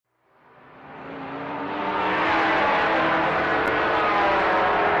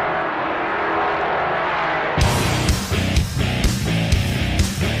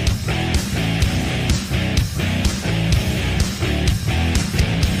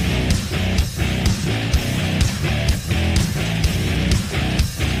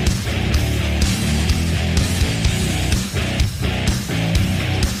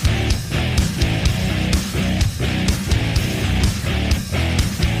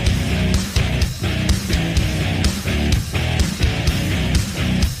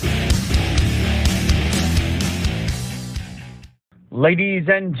Ladies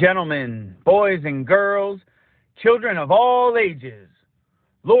and gentlemen, boys and girls, children of all ages,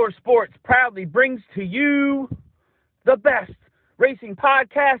 Lore Sports proudly brings to you the best racing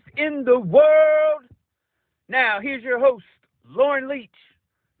podcast in the world. Now, here's your host, Lauren Leach,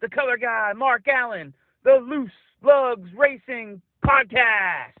 the color guy, Mark Allen, the Lugs Racing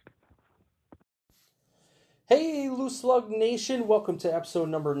Podcast. Hey, Loose Lug Nation. Welcome to episode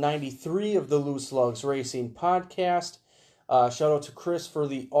number 93 of the Loose Lugs Racing Podcast. Shout out to Chris for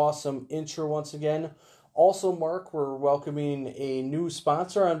the awesome intro once again. Also, Mark, we're welcoming a new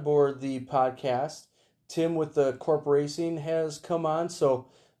sponsor on board the podcast. Tim with the Corp Racing has come on, so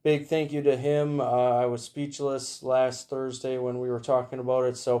big thank you to him. I was speechless last Thursday when we were talking about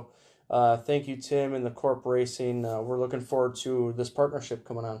it, so thank you, Tim, and the Corp Racing. We're looking forward to this partnership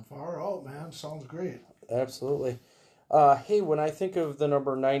coming on. Far out, man. Sounds great. Absolutely. Hey, when I think of the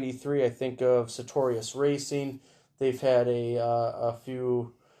number 93, I think of Sartorius Racing. They've had a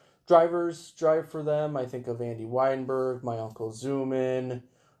few drivers drive for them. I think of Andy Weinberg, my Uncle Zoomin,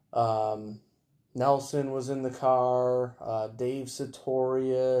 Nelson was in the car, Dave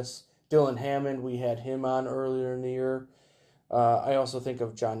Sartorius, Dylan Hammond, we had him on earlier in the year. I also think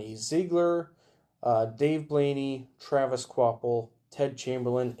of Johnny Ziegler, Dave Blaney, Travis Quapple, Ted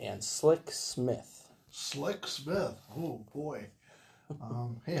Chamberlain, and Slick Smith. Slick Smith. Oh, boy.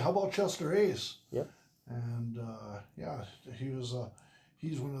 Hey, how about Chester Ace? Yep. And, yeah,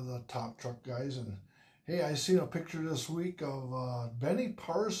 he's one of the top truck guys. And, hey, I seen a picture this week of Benny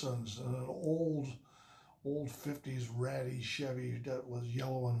Parsons in an old 50s ratty Chevy that was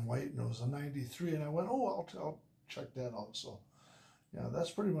yellow and white, and it was a 93. And I went, oh, I'll check that out. So, yeah,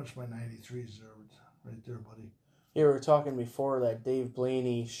 that's pretty much my 93s there, right there, buddy. Yeah, we were talking before that Dave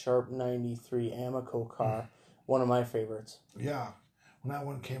Blaney Sharp 93 Amoco car, one of my favorites. Yeah, when that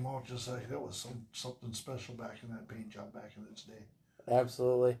one came out, just like that was something special back in that paint job back in its day.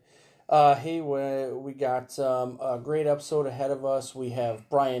 Absolutely. Hey, we got a great episode ahead of us. We have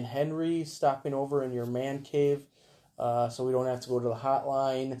Brian Henry stopping over in your man cave, so we don't have to go to the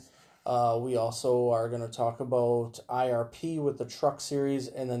hotline. We also are going to talk about IRP with the Truck Series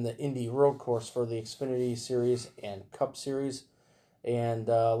and then the Indy Road Course for the Xfinity Series and Cup Series. And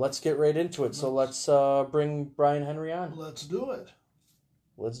let's get right into it. So let's bring Brian Henry on. Let's do it.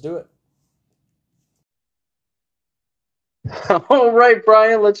 Let's do it. All right,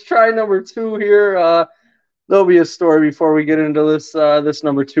 Brian, let's try number 2 here. There'll be a story before we get into this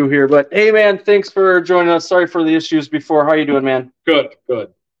number 2 here. But, hey, man, thanks for joining us. Sorry for the issues before. How you doing, man? Good.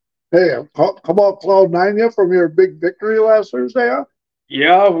 Hey, how about Cloud9 you from your big victory last Thursday, huh?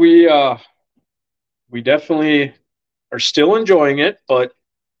 Yeah, we definitely are still enjoying it, but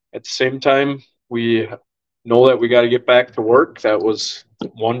at the same time, we know that we got to get back to work. That was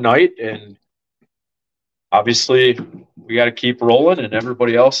one night, and obviously we got to keep rolling, and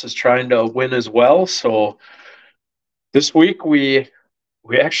everybody else is trying to win as well. So this week we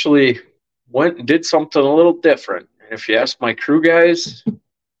actually went and did something a little different. And if you ask my crew guys,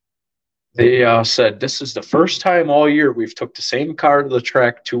 they said this is the first time all year we've took the same car to the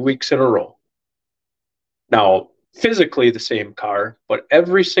track 2 weeks in a row. Now, physically the same car, but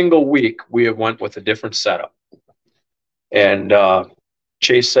every single week we have went with a different setup. And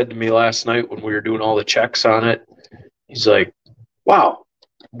Chase said to me last night when we were doing all the checks on it, he's like, wow,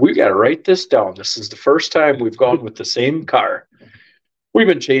 we got to write this down. This is the first time we've gone with the same car. We've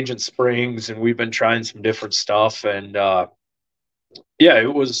been changing springs and we've been trying some different stuff. And, yeah,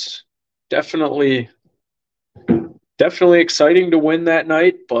 it was definitely exciting to win that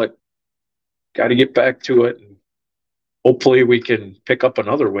night, but got to get back to it. And hopefully we can pick up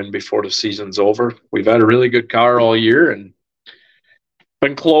another win before the season's over. We've had a really good car all year and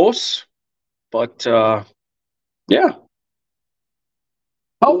been close, but yeah.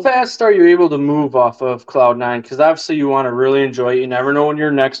 How fast are you able to move off of Cloud9? Because obviously you want to really enjoy it. You never know when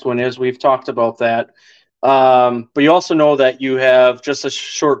your next one is. We've talked about that. But you also know that you have just a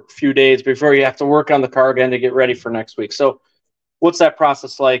short few days before you have to work on the car again to get ready for next week. So what's that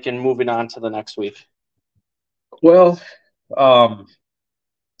process like in moving on to the next week? Well,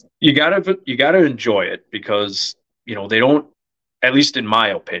 you gotta enjoy it because, you know, they don't, at least in my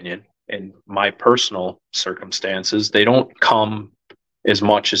opinion, in my personal circumstances, they don't come as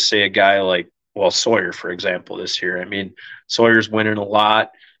much as, say, a guy like, well, Sawyer, for example, this year. I mean, Sawyer's winning a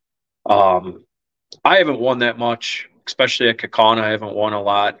lot. I haven't won that much, especially at Kaukauna. I haven't won a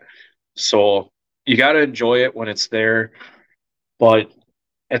lot. So you got to enjoy it when it's there. But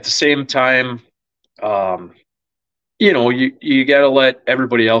at the same time, you know, you got to let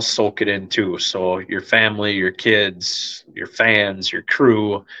everybody else soak it in too. So your family, your kids, your fans, your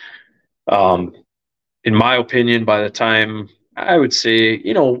crew. In my opinion, by the time I would say,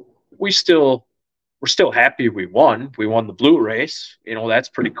 we're still happy we won. We won the blue race. That's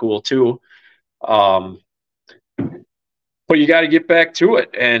pretty cool too. But you got to get back to it.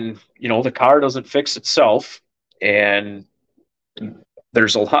 And, the car doesn't fix itself. And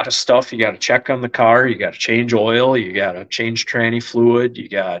there's a lot of stuff you got to check on the car. You got to change oil. You got to change tranny fluid. You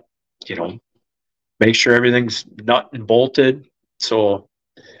got, make sure everything's nut and bolted. So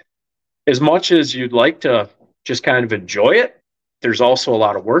as much as you'd like to just kind of enjoy it, there's also a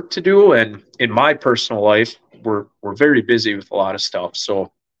lot of work to do. And in my personal life, we're very busy with a lot of stuff.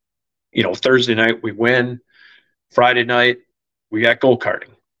 So, Thursday night we win. Friday night we got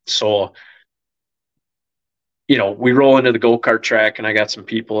go-karting. So, we roll into the go-kart track, and I got some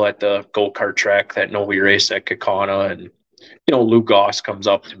people at the go-kart track that know we race at Kakana. And, Lou Goss comes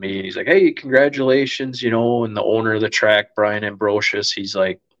up to me. He's like, hey, congratulations, and the owner of the track, Brian Ambrosius, he's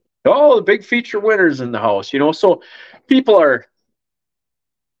like, oh, the big feature winners in the house, so people are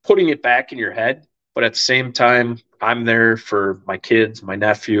putting it back in your head, but at the same time, I'm there for my kids, my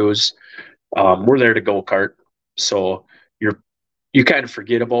nephews. We're there to go-kart. So you kind of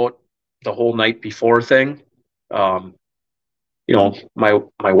forget about the whole night before thing. My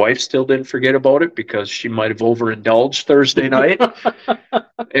wife still didn't forget about it because she might have overindulged Thursday night.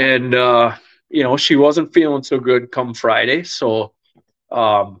 And, she wasn't feeling so good come Friday. So,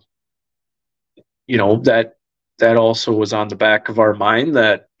 that also was on the back of our mind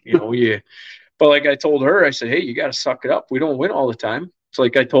that, but like I told her, I said, hey, you got to suck it up. We don't win all the time. It's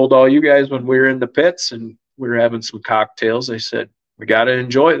like I told all you guys when we were in the pits and we were having some cocktails. I said, we got to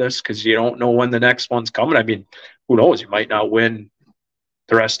enjoy this because you don't know when the next one's coming. I mean, who knows? You might not win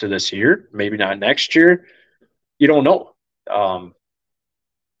the rest of this year, maybe not next year. You don't know. A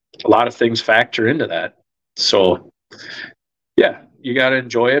lot of things factor into that. So, yeah, you got to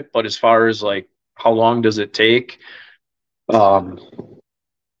enjoy it. But as far as like how long does it take?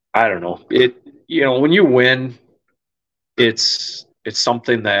 I don't know. When you win, it's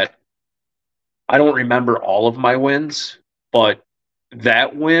something that I don't remember all of my wins, but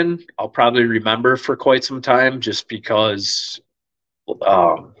that win I'll probably remember for quite some time just because,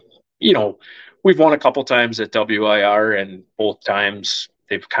 we've won a couple times at WIR and both times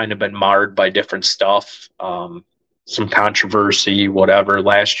they've kind of been marred by different stuff, some controversy, whatever.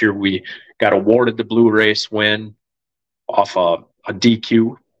 Last year we got awarded the blue race win off a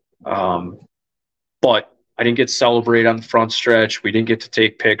DQ. But I didn't get to celebrate on the front stretch. We didn't get to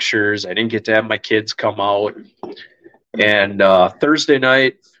take pictures. I didn't get to have my kids come out. And Thursday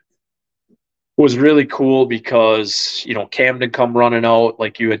night was really cool because, Camden come running out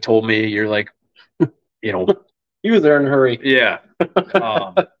like you had told me. You're like, you were there in a hurry. Yeah.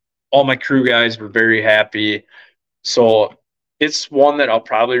 All my crew guys were very happy. So it's one that I'll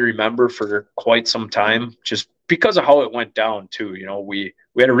probably remember for quite some time just because of how it went down too. We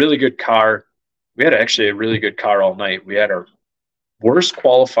had a really good car. We had actually a really good car all night. We had our worst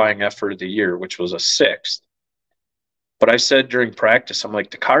qualifying effort of the year, which was a 6th. But I said during practice, I'm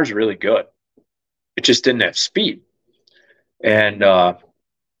like, the car's really good. It just didn't have speed. And the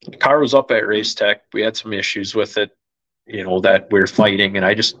car was up at Race Tech. We had some issues with it, that we're fighting. And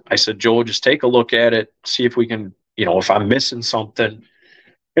I said, Joel, just take a look at it, see if we can, if I'm missing something.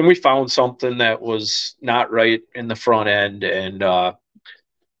 And we found something that was not right in the front end. And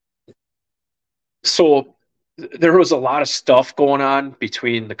so there was a lot of stuff going on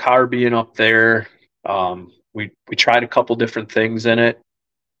between the car being up there. We tried a couple different things in it.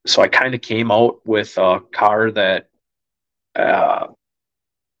 So I kind of came out with a car that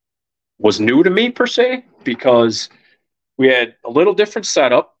was new to me per se, because we had a little different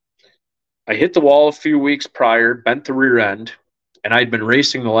setup. I hit the wall a few weeks prior, bent the rear end, and I'd been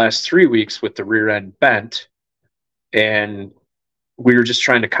racing the last 3 weeks with the rear end bent. And we were just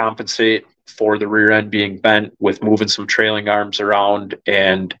trying to compensate for the rear end being bent with moving some trailing arms around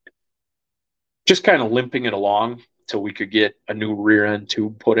and just kind of limping it along till we could get a new rear end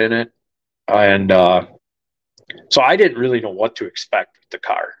tube put in it. And so I didn't really know what to expect with the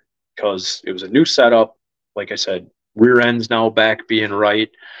car because it was a new setup. Like I said, rear end's now back being right.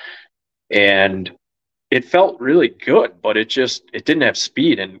 And it felt really good, but it didn't have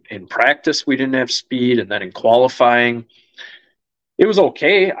speed. And in practice, we didn't have speed. And then in qualifying, it was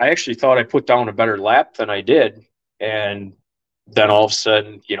okay. I actually thought I put down a better lap than I did. And then all of a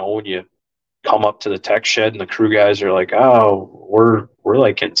sudden, when you come up to the tech shed and the crew guys are like, oh, we're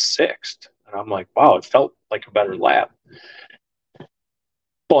like in 6th. And I'm like, wow, it felt like a better lap.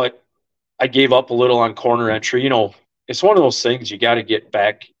 But I gave up a little on corner entry. It's one of those things you got to get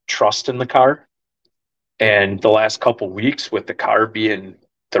back trust in the car. And the last couple of weeks with the car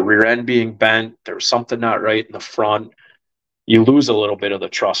the rear end being bent, there was something not right in the front. you lose a little bit of the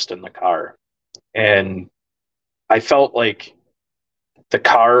trust in the car. And I felt like the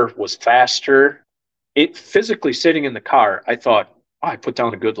car was faster. It physically sitting in the car, I thought, oh, I put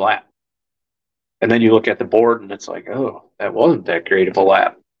down a good lap. And then you look at the board and it's like, oh, that wasn't that great of a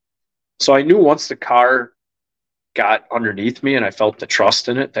lap. So I knew once the car got underneath me and I felt the trust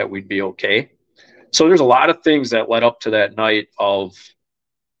in it that we'd be okay. So there's a lot of things that led up to that night of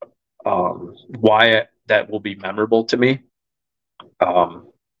why that will be memorable to me.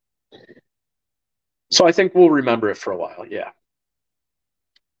 So I think we'll remember it for a while. Yeah.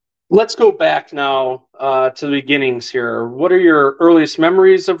 Let's go back now to the beginnings here. What are your earliest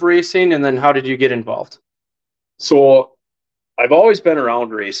memories of racing, and then how did you get involved? So I've always been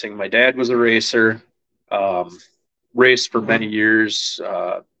around racing. My dad was a racer, raced for many years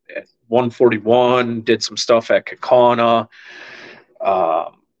at 141, did some stuff at Kakana,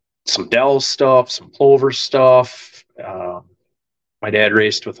 some Dell stuff, some Plover stuff. My dad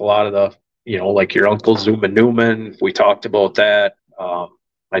raced with a lot of the, like your Uncle Zuma Newman. We talked about that.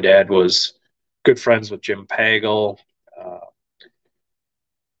 My dad was good friends with Jim Pagel.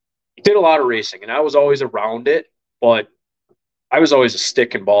 Did a lot of racing, and I was always around it, but I was always a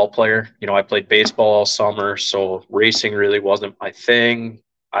stick and ball player. I played baseball all summer, so racing really wasn't my thing.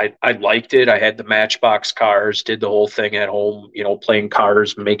 I liked it. I had the Matchbox cars, did the whole thing at home, playing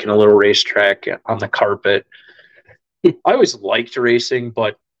cars, making a little racetrack on the carpet. I always liked racing,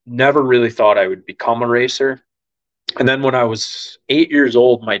 but never really thought I would become a racer. And then when I was 8 years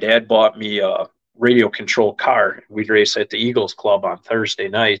old, my dad bought me a radio control car. We'd race at the Eagles Club on Thursday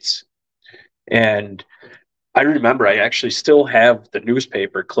nights. And I remember I actually still have the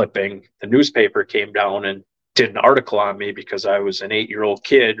newspaper clipping. The newspaper came down and did an article on me because I was an 8-year-old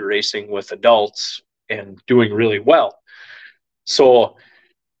kid racing with adults and doing really well. So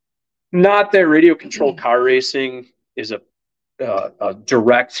not that radio control car racing is a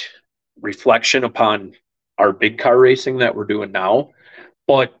direct reflection upon our big car racing that we're doing now,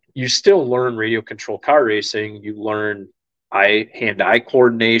 but you still learn radio control car racing. You learn hand-eye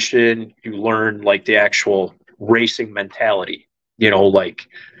coordination. You learn like the actual racing mentality, like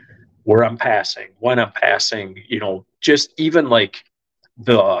where I'm passing, when I'm passing, just even like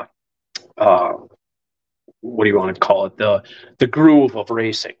the what do you want to call it, the groove of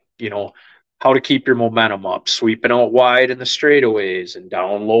racing, how to keep your momentum up, sweeping out wide in the straightaways and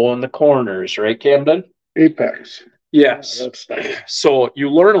down low in the corners, right, Camden? Apex. Yes. So you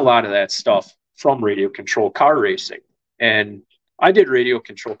learn a lot of that stuff from radio control car racing. And I did radio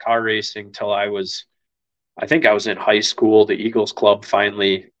control car racing till I think I was in high school. The Eagles Club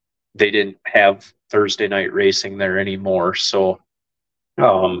finally, they didn't have Thursday night racing there anymore. So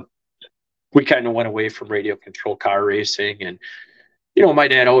we kind of went away from radio control car racing. And, my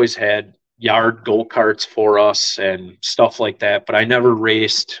dad always had yard go-karts for us and stuff like that. But I never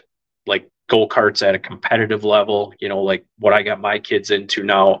raced like go-karts at a competitive level, like what I got my kids into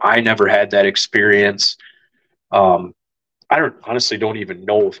now. I never had that experience. I honestly don't even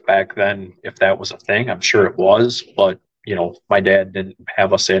know if back then, if that was a thing. I'm sure it was, but, my dad didn't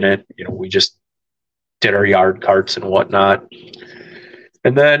have us in it. We just did our yard carts and whatnot.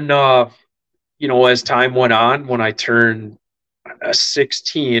 And then, as time went on, when I turned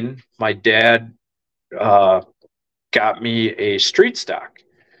 16, my dad got me a street stock.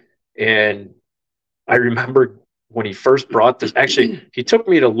 And I remember when he first brought this, actually, he took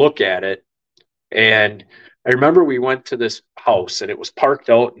me to look at it. And I remember we went to this house and it was parked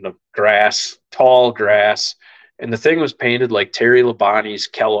out in the grass, tall grass. And the thing was painted like Terry Labonte's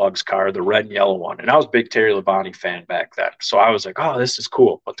Kellogg's car, the red and yellow one. And I was a big Terry Labonte fan back then. So I was like, oh, this is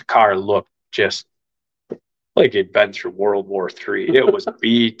cool. But the car looked just like it'd been through World War III. It was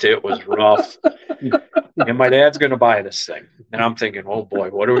beat. It was rough. And my dad's going to buy this thing. And I'm thinking, oh boy,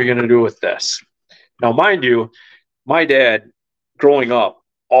 what are we going to do with this? Now, mind you, my dad, growing up,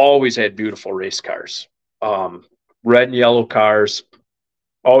 always had beautiful race cars. Red and yellow cars,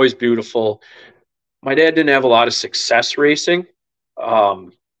 always beautiful. My dad didn't have a lot of success racing,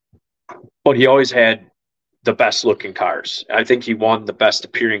 but he always had the best looking cars. I think he won the best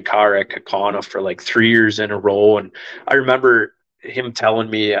appearing car at Kakana for like 3 years in a row. And I remember him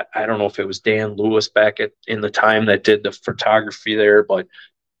telling me, I don't know if it was Dan Lewis back in the time that did the photography there, but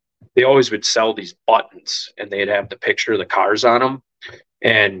they always would sell these buttons and they'd have the picture of the cars on them.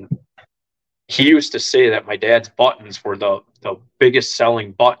 And he used to say that my dad's buttons were the biggest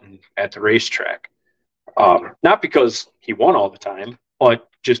selling button at the racetrack. Not because he won all the time, but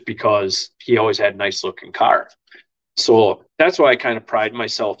just because he always had a nice looking car. So that's why I kind of pride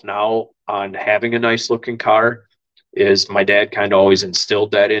myself now on having a nice looking car. Is my dad kind of always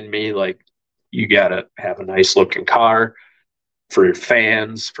instilled that in me, like, you got to have a nice looking car. for your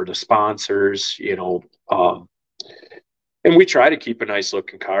fans, for the sponsors, and we try to keep a nice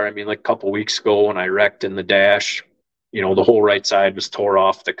looking car. I mean, like a couple weeks ago when I wrecked in the dash, the whole right side was tore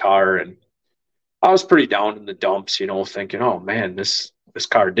off the car, and I was pretty down in the dumps, thinking, oh man, this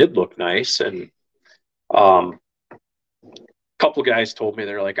car did look nice. And a couple guys told me,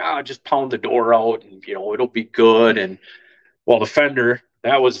 they're like, just pound the door out and it'll be good. And well, the fender,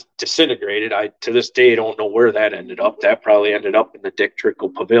 that was disintegrated. I to this day don't know where that ended up. That probably ended up in the Dick Trickle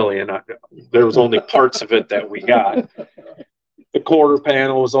Pavilion. There was only parts of it that we got. The quarter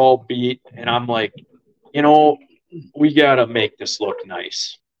panel was all beat, and I'm like, we gotta make this look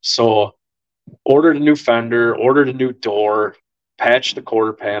nice. So ordered a new fender, ordered a new door, patched the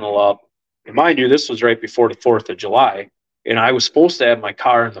quarter panel up. And mind you, this was right before the 4th of July, and I was supposed to have my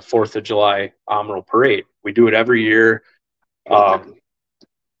car in the 4th of July Amaral Parade. We do it every year.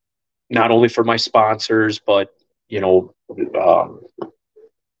 Not only for my sponsors, but my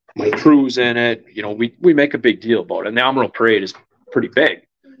crew's in it. We make a big deal about it. And the Amaral Parade is pretty big.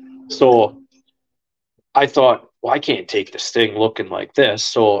 So I thought, well, I can't take this thing looking like this.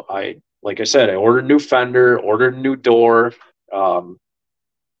 So like I said, I ordered a new fender, ordered a new door, called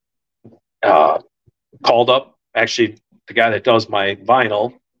up. Actually, the guy that does my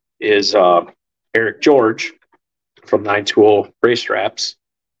vinyl is Eric George from 920 Race Wraps.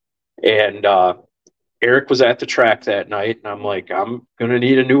 And Eric was at the track that night, and I'm like, I'm going to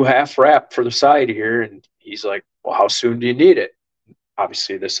need a new half wrap for the side here. And he's like, well, how soon do you need it?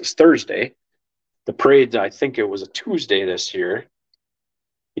 Obviously, this is Thursday. The parade, I think it was a Tuesday this year.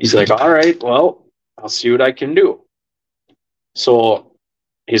 He's like, all right, well, I'll see what I can do. So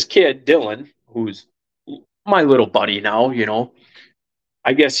his kid, Dylan, who's my little buddy now,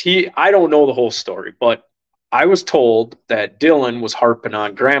 I guess I don't know the whole story, but I was told that Dylan was harping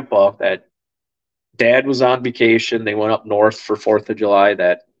on Grandpa that Dad was on vacation. They went up north for 4th of July,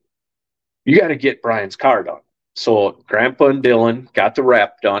 that you got to get Brian's car done. So Grandpa and Dylan got the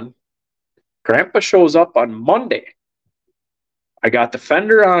wrap done. Grandpa shows up on Monday. I got the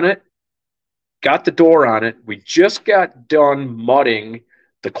fender on it, got the door on it. We just got done mudding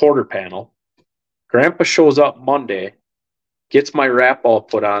the quarter panel. Grandpa shows up Monday, gets my wrap all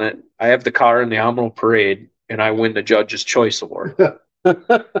put on it. I have the car in the Amaral Parade, and I win the Judge's Choice Award.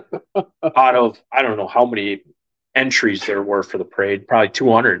 Out of, I don't know how many entries there were for the parade, probably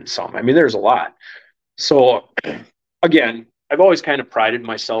 200 and something. I mean, there's a lot. So, again, I've always kind of prided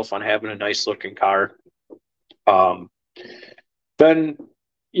myself on having a nice looking car. Then,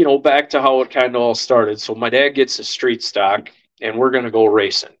 back to how it kind of all started. So my dad gets a street stock, and we're going to go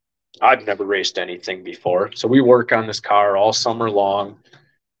racing. I've never raced anything before. So we work on this car all summer long.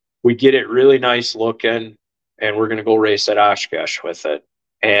 We get it really nice looking, and we're going to go race at Oshkosh with it.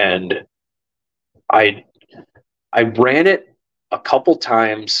 And I ran it a couple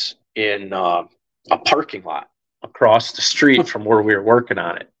times in a parking lot across the street from where we were working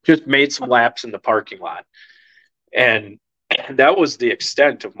on it. Just made some laps in the parking lot. And that was the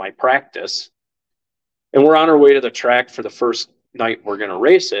extent of my practice. And we're on our way to the track for the first night we're going to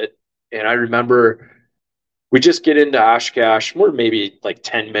race it. And I remember we just get into Oshkosh. We're maybe like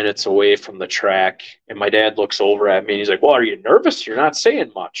 10 minutes away from the track. And my dad looks over at me and he's like, well, are you nervous? You're not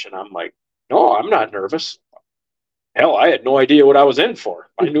saying much. And I'm like, no, I'm not nervous. Hell, I had no idea what I was in for.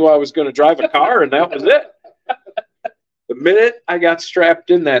 I knew I was going to drive a car, and that was it. The minute I got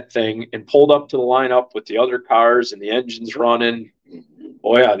strapped in that thing and pulled up to the lineup with the other cars and the engines running,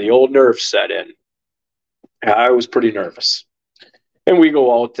 oh yeah, the old nerves set in. I was pretty nervous. And we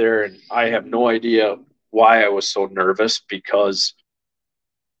go out there, and I have no idea why I was so nervous, because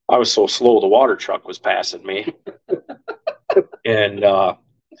I was so slow the water truck was passing me. And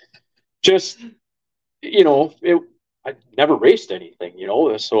just, I never raced anything,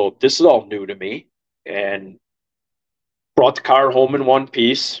 so this is all new to me. And brought the car home in one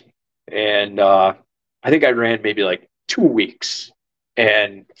piece. And I think I ran maybe like 2 weeks.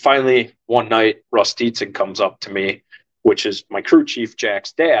 And finally, one night, Russ Dietzen comes up to me, which is my crew chief,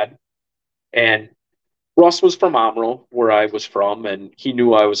 Jack's dad. And Russ was from Amaral, where I was from, and he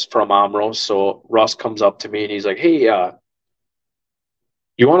knew I was from Amaral. So Russ comes up to me and he's like, hey,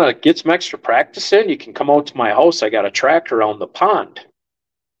 you want to get some extra practice in? You can come out to my house. I got a track around the pond.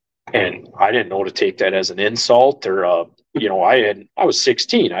 And I didn't know to take that as an insult, or, I was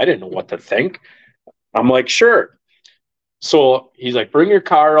 16. I didn't know what to think. I'm like, sure. So he's like, bring your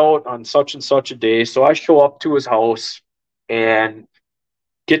car out on such and such a day. So I show up to his house and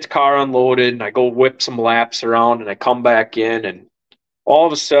get the car unloaded, and I go whip some laps around, and I come back in, and all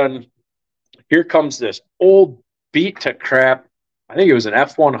of a sudden, here comes this old beat to crap. I think it was an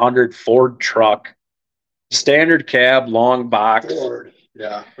F-100 Ford truck, standard cab, long box. Ford.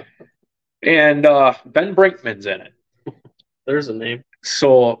 Yeah. And Ben Brinkman's in it. There's a name.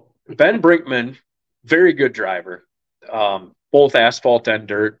 So Ben Brinkman, very good driver, both asphalt and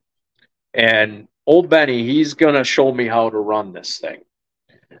dirt. And old Benny, he's going to show me how to run this thing.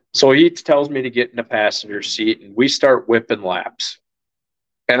 So he tells me to get in the passenger seat, and we start whipping laps.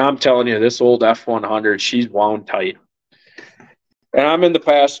 And I'm telling you, this old F100, she's wound tight. And I'm in the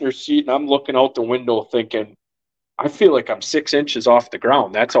passenger seat, and I'm looking out the window thinking, I feel like I'm 6 inches off the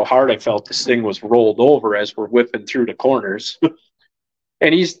ground. That's how hard I felt this thing was rolled over as we're whipping through the corners.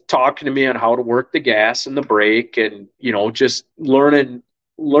 And he's talking to me on how to work the gas and the brake and, you know, just learning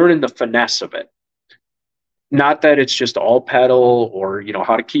the finesse of it. Not that it's just all pedal or, you know,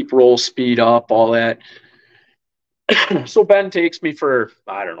 how to keep roll speed up, all that. So Ben takes me for,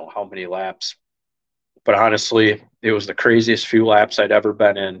 I don't know how many laps, but honestly, it was the craziest few laps I'd ever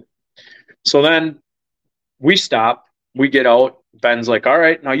been in. So then we stop, we get out. Ben's like, all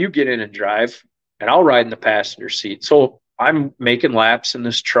right, now you get in and drive, and I'll ride in the passenger seat. So I'm making laps in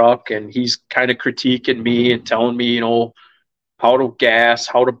this truck, and he's kind of critiquing me and telling me, you know, how to gas,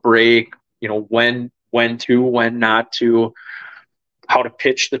 how to brake, you know, when to, when not to, how to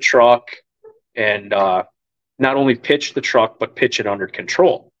pitch the truck, and not only pitch the truck, but pitch it under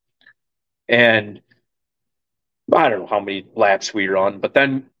control. And I don't know how many laps we run, but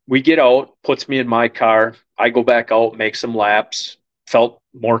then we get out, puts me in my car. I go back out, make some laps, felt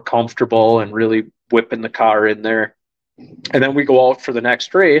more comfortable and really whipping the car in there. And then we go out for the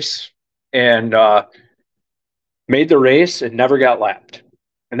next race and made the race and never got lapped.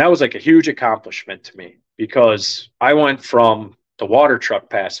 And that was like a huge accomplishment to me because I went from the water truck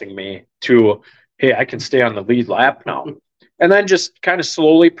passing me to, hey, I can stay on the lead lap now. And then just kind of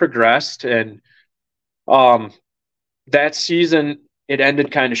slowly progressed. And that season, it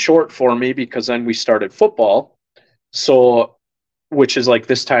ended kind of short for me because then we started football. So, which is like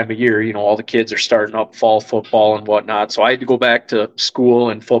this time of year, you know, all the kids are starting up fall football and whatnot. So I had to go back to school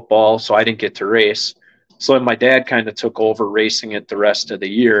and football. So I didn't get to race. So then my dad kind of took over racing it the rest of the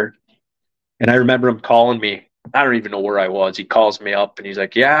year. And I remember him calling me. I don't even know where I was. He calls me up and he's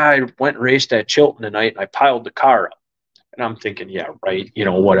like, yeah, I went and raced at Chilton tonight and I piled the car up. And I'm thinking, yeah, right. You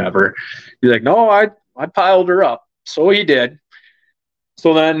know, whatever. He's like, no, I piled her up. So he did.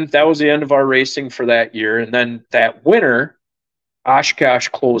 So then that was the end of our racing for that year. And then that winter, Oshkosh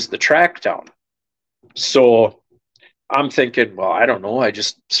closed the track down. So I'm thinking, well, I don't know. I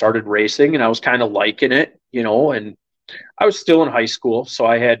just started racing and I was kind of liking it, you know, and I was still in high school. So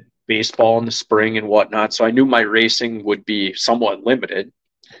I had baseball in the spring and whatnot. So I knew my racing would be somewhat limited.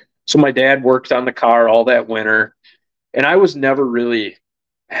 So my dad worked on the car all that winter. And I was never really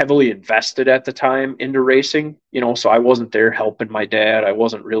heavily invested at the time into racing, you know, so I wasn't there helping my dad. I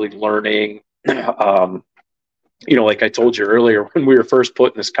wasn't really learning. You know, like I told you earlier, when we were first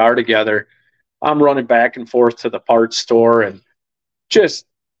putting this car together, I'm running back and forth to the parts store and just,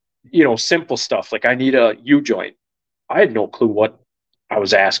 you know, simple stuff. Like I need a U-joint. I had no clue what I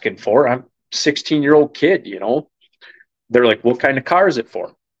was asking for. I'm a 16-year-old kid, you know. They're like, what kind of car is it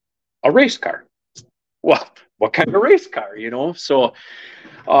for? A race car. Well, what kind of race car, you know? So,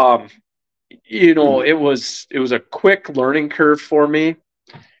 you know, it was a quick learning curve for me.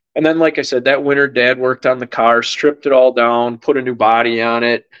 And then, like I said, that winter, Dad worked on the car, stripped it all down, put a new body on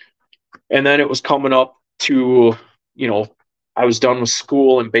it. And then it was coming up to, you know, I was done with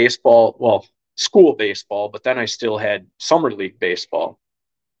school and baseball. Well, school baseball, but then I still had summer league baseball.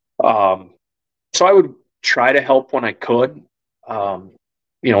 So I would try to help when I could,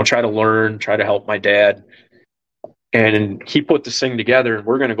 you know, try to learn, try to help my dad. And he put this thing together and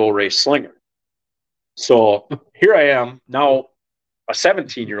we're going to go race Slinger. So here I am now, a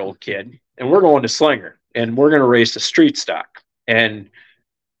 17-year-old kid, and we're going to Slinger and we're going to race a street stock. And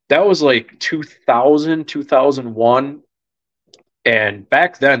that was like 2000, 2001. And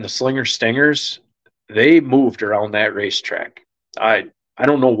back then the Slinger Stingers, they moved around that racetrack. I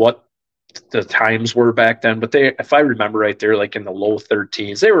don't know what the times were back then, but they, if I remember right, they're like in the low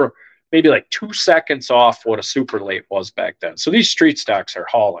 13s. They were maybe like 2 seconds off what a super late was back then. So these street stocks are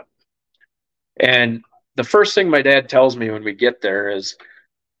hauling. And the first thing my dad tells me when we get there is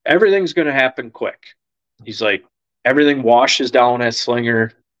everything's going to happen quick. He's like, everything washes down at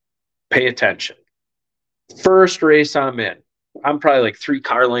Slinger. Pay attention. First race I'm in, I'm probably like 3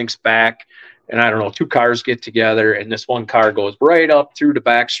 car lengths back. And I don't know, 2 cars get together and this one car goes right up through the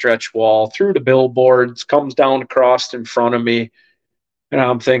backstretch wall, through the billboards, comes down across in front of me. And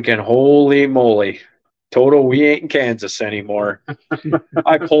I'm thinking, holy moly, Toto, we ain't in Kansas anymore.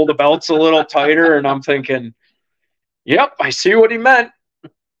 I pull the belts a little tighter and I'm thinking, yep, I see what he meant.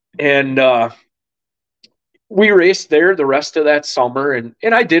 And we raced there the rest of that summer, and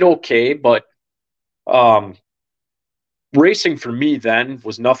I did okay, but racing for me then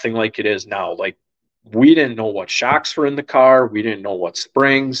was nothing like it is now. Like, we didn't know what shocks were in the car. We didn't know what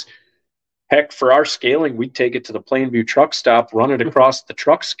springs. Heck, for our scaling, we'd take it to the Plainview truck stop, run it across the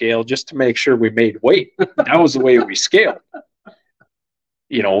truck scale just to make sure we made weight. That was the way we scaled.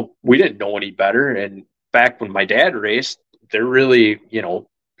 You know, we didn't know any better. And back when my dad raced, there really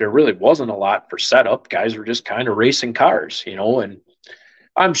wasn't a lot for setup. Guys were just kind of racing cars, you know, and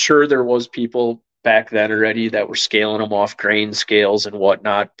I'm sure there was people back then already that were scaling them off grain scales and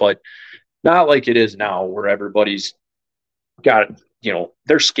whatnot, but not like it is now where everybody's got, you know,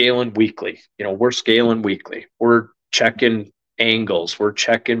 they're scaling weekly. You know, we're scaling weekly. We're checking angles. We're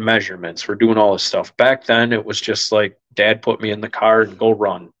checking measurements. We're doing all this stuff. Back then, it was just like, Dad put me in the car and go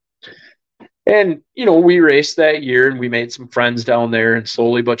run. And, you know, we raced that year and we made some friends down there, and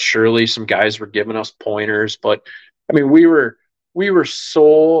slowly but surely some guys were giving us pointers. But I mean, we were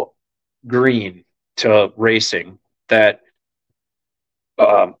so green to racing that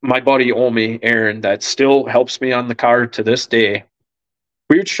my buddy Omi, Aaron, that still helps me on the car to this day,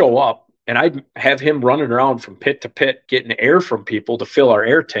 we would show up and I'd have him running around from pit to pit getting air from people to fill our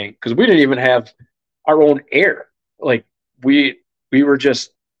air tank, because we didn't even have our own air. Like, we were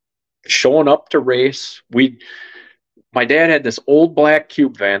just showing up to race. My dad had this old black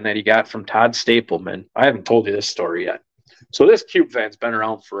cube van that he got from Todd Stapleman. I haven't told you this story yet. So this cube van's been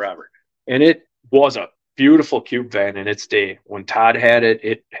around forever, and it was a beautiful cube van in its day. When Todd had it,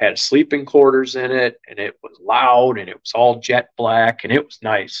 it had sleeping quarters in it, and it was loud, and it was all jet black, and it was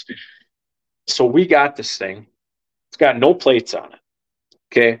nice. So we got this thing. It's got no plates on it.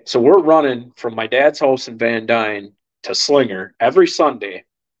 Okay, so we're running from my dad's house in Van Dyne to Slinger every Sunday.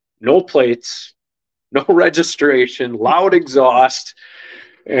 No plates, no registration, loud exhaust,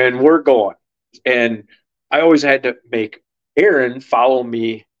 and we're going. And I always had to make Aaron follow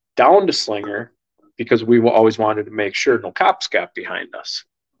me down to Slinger, because we always wanted to make sure no cops got behind us.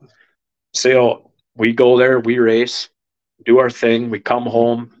 So we go there, we race, do our thing, we come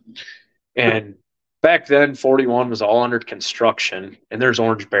home. And back then, 41 was all under construction, and there's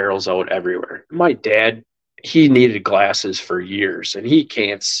orange barrels out everywhere. My dad, he needed glasses for years, and he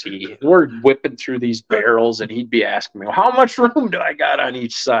can't see. And we're whipping through these barrels, and he'd be asking me, well, how much room do I got on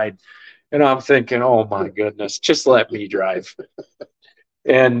each side? And I'm thinking, oh, my goodness, just let me drive.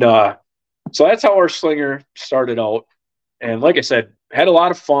 And so that's how our Slinger started out. And like I said, had a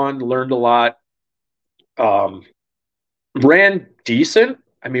lot of fun, learned a lot, ran decent.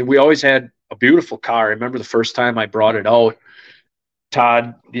 I mean, we always had a beautiful car. I remember the first time I brought it out,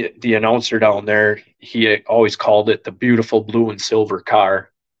 Todd, the announcer down there, he always called it the beautiful blue and silver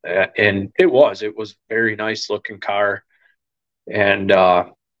car. And it was very nice looking car. And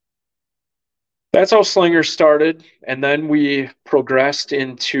that's how Slinger started. And then we progressed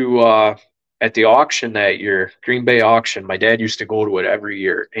into, at the auction that year, Green Bay auction. My dad used to go to it every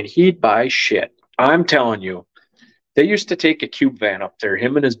year, and he'd buy shit. I'm telling you, they used to take a cube van up there,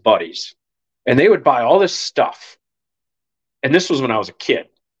 him and his buddies, and they would buy all this stuff. And this was when I was a kid,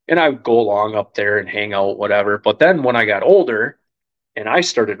 and I would go along up there and hang out, whatever. But then when I got older and I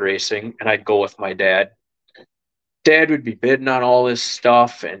started racing, and I'd go with my dad, Dad would be bidding on all this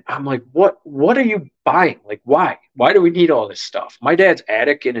stuff. And I'm like, what are you buying? Like, why do we need all this stuff? My dad's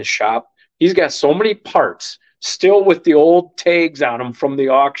attic in his shop, he's got so many parts still with the old tags on them from the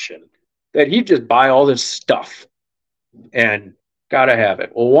auction that he'd just buy all this stuff and gotta have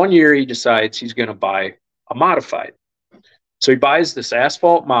it. Well, one year he decides he's going to buy a modified. So he buys this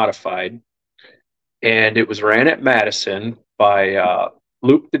asphalt modified, and it was ran at Madison by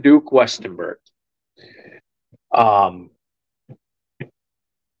Luke the Duke Westenberg.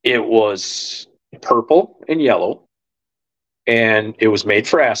 It was purple and yellow, and it was made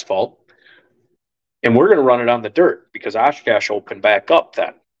for asphalt. And we're going to run it on the dirt because Oshkosh opened back up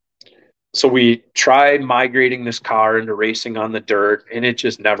then. So we tried migrating this car into racing on the dirt, and it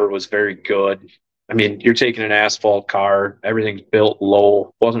just never was very good. I mean, you're taking an asphalt car, everything's built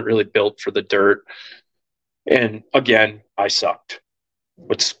low, wasn't really built for the dirt. And again, I sucked.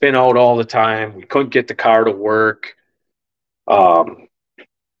 Would spin out all the time. We couldn't get the car to work.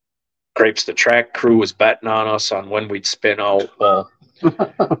 Grapes, the track crew was betting on us on when we'd spin out. Well,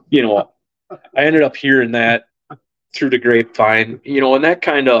 you know, I ended up hearing that through the grapevine, you know, and that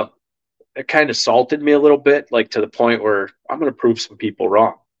kind of salted me a little bit, like to the point where I'm going to prove some people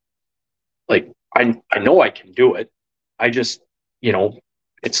wrong. Like, I know I can do it. I just, you know,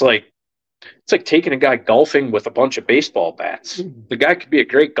 it's like taking a guy golfing with a bunch of baseball bats. The guy could be a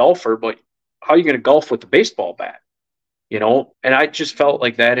great golfer, but how are you going to golf with a baseball bat? you know, and I just felt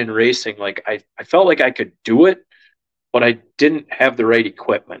like that in racing. Like I felt like I could do it, but I didn't have the right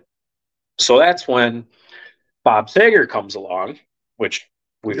equipment. So that's when Bob Sager comes along, which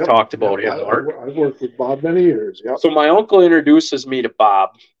we've talked about him, Mark. I've worked with Bob many years. Yep. So my uncle introduces me to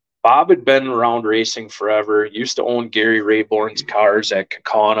Bob. Bob had been around racing forever. Used to own Gary Rayborn's cars at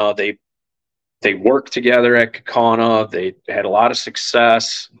Kaukauna. They worked together at Kaukauna. They had a lot of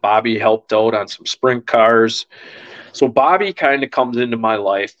success. Bobby helped out on some sprint cars. So Bobby kind of comes into my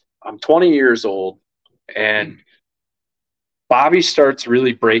life. I'm 20 years old, and Bobby starts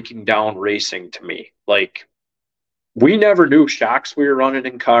really breaking down racing to me. Like, we never knew shocks we were running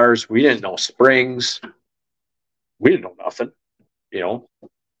in cars. We didn't know springs. We didn't know nothing, you know.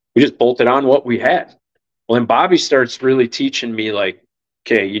 We just bolted on what we had. Well, then Bobby starts really teaching me, like,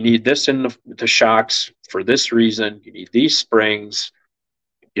 okay, you need this in the shocks for this reason. You need these springs.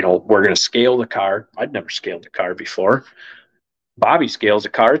 You know, we're going to scale the car. I'd never scaled a car before. Bobby scales a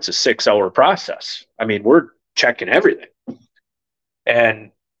car. It's a 6-hour process. I mean, we're checking everything.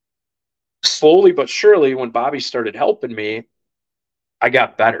 And slowly but surely, when Bobby started helping me, I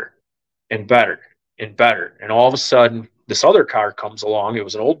got better and better and better. And all of a sudden, this other car comes along. It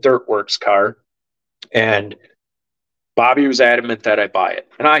was an old Dirtworks car. And Bobby was adamant that I buy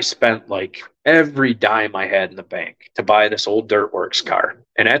it. And I spent like every dime I had in the bank to buy this old Dirtworks car.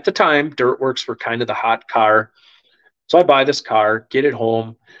 And at the time, Dirtworks were kind of the hot car. So I buy this car, get it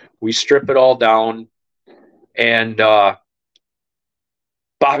home. We strip it all down. And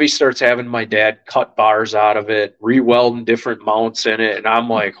Bobby starts having my dad cut bars out of it, re-welding different mounts in it. And I'm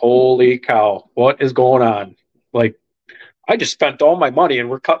like, holy cow, what is going on? Like, I just spent all my money and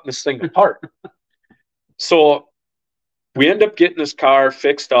we're cutting this thing apart. So we end up getting this car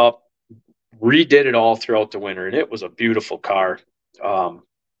fixed up, redid it all throughout the winter, and it was a beautiful car.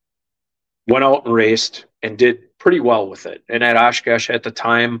 Went out and raced and did pretty well with it. And at Oshkosh at the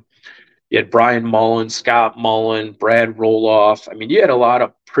time, you had Brian Mullen, Scott Mullen, Brad Roloff. I mean, you had a lot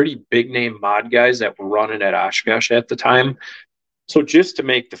of pretty big-name mod guys that were running at Oshkosh at the time. So just to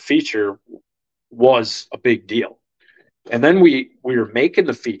make the feature was a big deal. And then we were making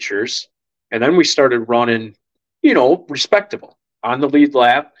the features, and then we started running, you know, respectable on the lead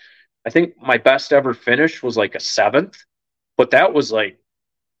lap. I think my best ever finish was like a 7th, but that was like,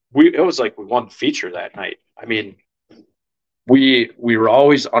 it was like we won the feature that night. I mean, we were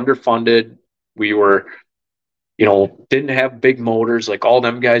always underfunded. We were, you know, didn't have big motors like all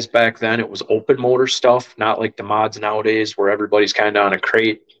them guys back then. It was open motor stuff, not like the mods nowadays where everybody's kind of on a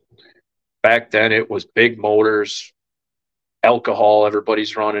crate. Back then it was big motors, alcohol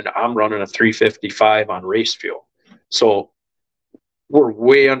everybody's running. I'm running a 355 on race fuel. So we're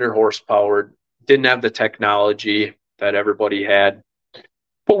way under horsepowered, didn't have the technology that everybody had,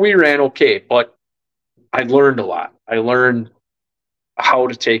 but we ran okay. But I learned a lot. I learned how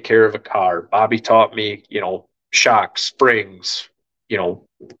to take care of a car. Bobby taught me, you know, shocks, springs, you know,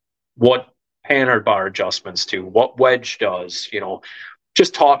 what Panhard bar adjustments to, what wedge does, you know,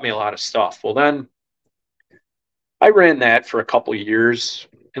 just taught me a lot of stuff. Well, then I ran that for a couple of years.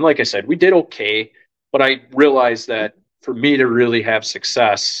 And like I said, we did okay, but I realized that for me to really have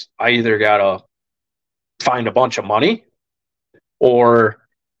success, I either got to find a bunch of money or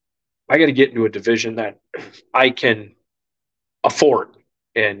I got to get into a division that I can afford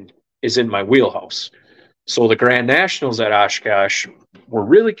and is in my wheelhouse. So the Grand Nationals at Oshkosh were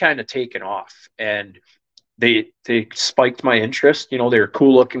really kind of taken off, and they spiked my interest. You know, they were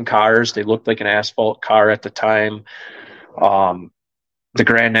cool looking cars. They looked like an asphalt car at the time. The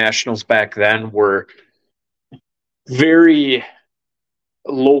Grand Nationals back then were very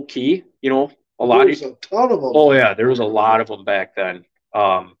low key, you know, a lot There's a ton of them. Oh yeah, there was a lot of them back then.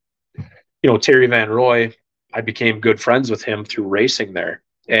 You know, Terry Van Roy, I became good friends with him through racing there.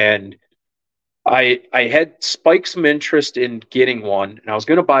 And I had spiked some interest in getting one, and I was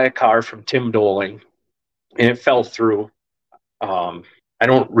going to buy a car from Tim Doling, and it fell through. I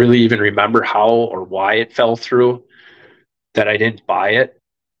don't really even remember how or why it fell through, that I didn't buy it.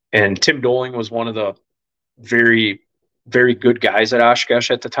 And Tim Doling was one of the very, very good guys at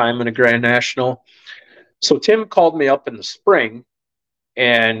Oshkosh at the time in a Grand National. So Tim called me up in the spring,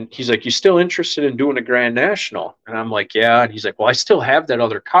 and he's like, you still interested in doing a Grand National? And I'm like, yeah. And he's like, well, I still have that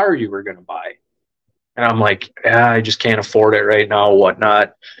other car you were going to buy. And I'm like, yeah, I just can't afford it right now,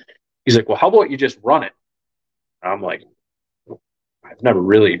 whatnot. He's like, well, how about you just run it? And I'm like, I've never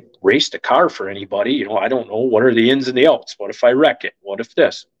really raced a car for anybody. You know, I don't know what are the ins and the outs. What if I wreck it? What if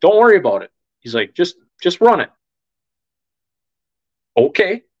this? Don't worry about it. He's like, just run it.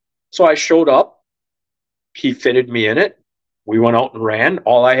 Okay. So I showed up. He fitted me in it. We went out and ran.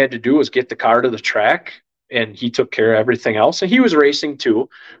 All I had to do was get the car to the track, and he took care of everything else. And he was racing too,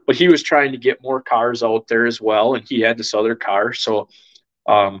 but he was trying to get more cars out there as well. And he had this other car. So,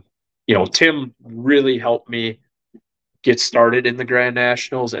 Tim really helped me get started in the Grand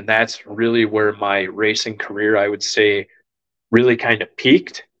Nationals. And that's really where my racing career, I would say, really kind of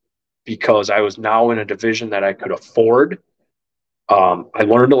peaked, because I was now in a division that I could afford. I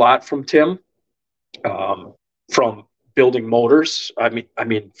learned a lot from Tim, from building motors. I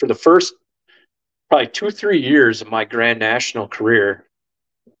mean, for the first probably 2-3 years of my Grand National career,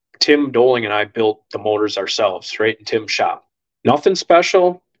 Tim Doling and I built the motors ourselves, right in Tim's shop. Nothing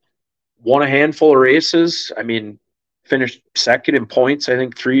special. Won a handful of races. I mean, finished second in points, I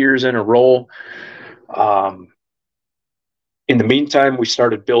think 3 years in a row. In the meantime, we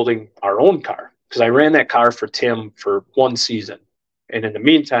started building our own car, because I ran that car for Tim for 1 season. And in the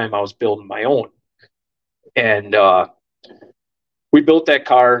meantime, I was building my own. And we built that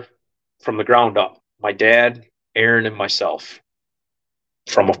car from the ground up. My dad, Aaron, and myself.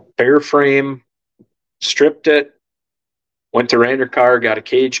 From a bare frame, stripped it, went to Rander Car, got a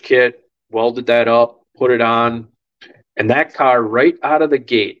cage kit, welded that up, put it on. And that car, right out of the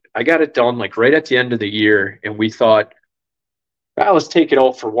gate, I got it done like right at the end of the year. And we thought, let's take it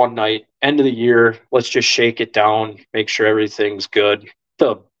out for one night, end of the year. Let's just shake it down, make sure everything's good.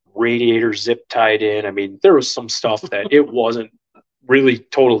 The radiator zip tied in. I mean, there was some stuff that it wasn't really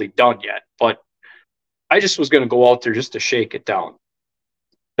totally done yet, but I just was going to go out there just to shake it down.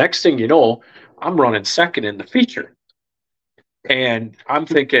 Next thing you know, I'm running second in the feature. And I'm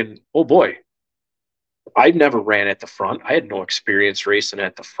thinking, oh boy, I never ran at the front. I had no experience racing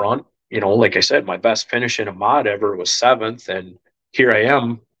at the front. Like I said, my best finish in a mod ever was 7th. And here I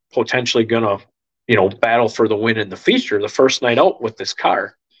am potentially going to, battle for the win in the feature the first night out with this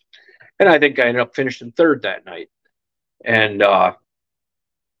car. And I think I ended up finishing 3rd that night. And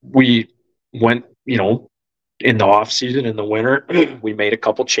we went, in the off season, in the winter, we made a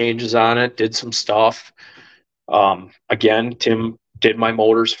couple changes on it, did some stuff. Again, Tim did my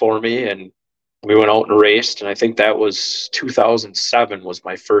motors for me, and we went out and raced. And I think that was 2007 was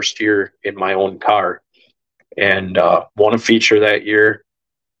my first year in my own car, and won a feature that year.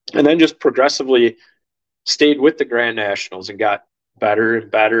 And then just progressively stayed with the Grand Nationals and got better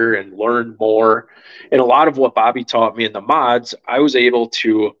and better and learned more. And a lot of what Bobby taught me in the mods, I was able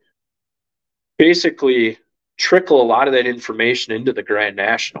to basically trickle a lot of that information into the Grand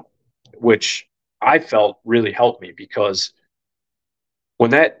National, which I felt really helped me, because when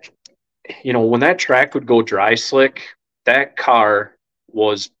that track would go dry slick, that car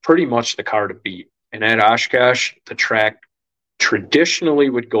was pretty much the car to beat. And at Oshkosh, the track traditionally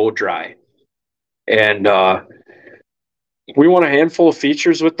would go dry. And we won a handful of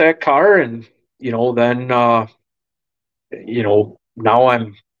features with that car. And, then, now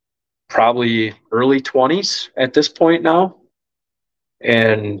I'm probably early 20s at this point now,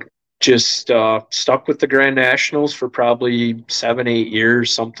 and just stuck with the Grand Nationals for probably 7-8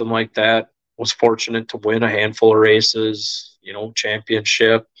 years, something like that. Was fortunate to win a handful of races,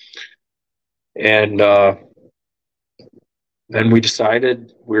 championship. And then we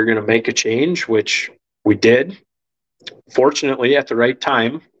decided we were going to make a change, which we did. Fortunately, at the right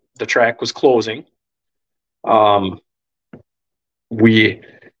time, the track was closing.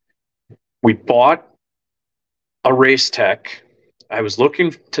 We bought a race tech. I was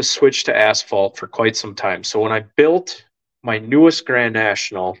looking to switch to asphalt for quite some time. So when I built my newest Grand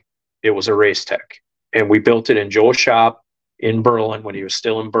National, it was a race tech. And we built it in Joe's shop in Berlin when he was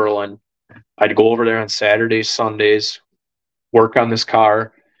still in Berlin. I'd go over there on Saturdays, Sundays, work on this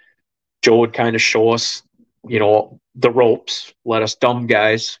car. Joe would kind of show us, the ropes, let us dumb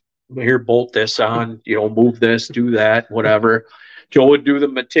guys, here, bolt this on, move this, do that, whatever. Joe would do the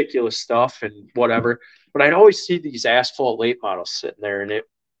meticulous stuff and whatever. But I'd always see these asphalt late models sitting there, and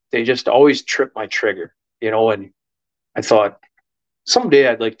they just always trip my trigger, and I thought someday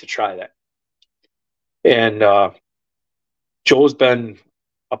I'd like to try that. And Joe's been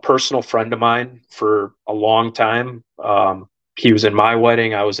a personal friend of mine for a long time. He was in my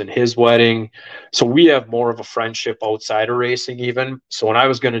wedding. I was in his wedding. So we have more of a friendship outside of racing even. So when I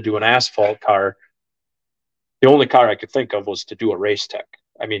was going to do an asphalt car, the only car I could think of was to do a race tech.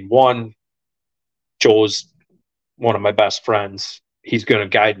 I mean, Joe's one of my best friends. He's going to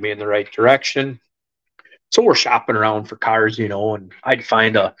guide me in the right direction. So we're shopping around for cars, and I'd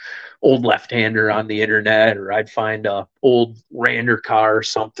find a old left-hander on the internet, or I'd find a old Rander car or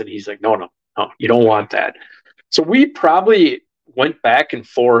something. He's like, no, you don't want that. So we probably went back and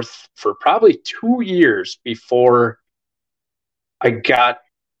forth for probably 2 years before I got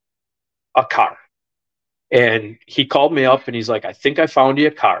a car. And he called me up and he's like, I think I found you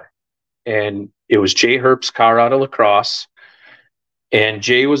a car. And It was Jay Herp's car out of Lacrosse. And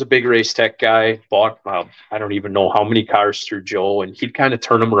Jay was a big race tech guy, bought, I don't even know how many cars through Joe, and he'd kind of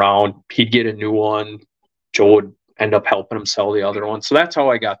turn them around. He'd get a new one. Joe would end up helping him sell the other one. So that's how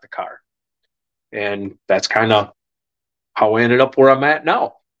I got the car. And that's kind of how I ended up where I'm at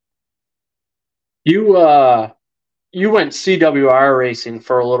now. You went CWR racing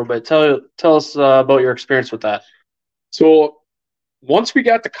for a little bit. Tell us about your experience with that. So once we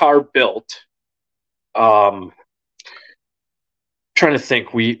got the car built, trying to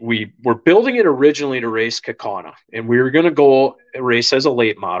think, we were building it originally to race Kaukauna, and we were going to go race as a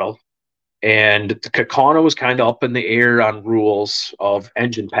late model. And the Kaukauna was kind of up in the air on rules of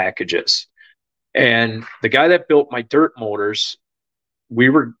engine packages. And the guy that built my dirt motors, we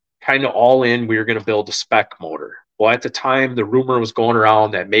were kind of all in. We were going to build a spec motor. Well, at the time, the rumor was going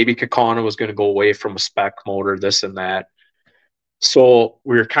around that maybe Kaukauna was going to go away from a spec motor, this and that. So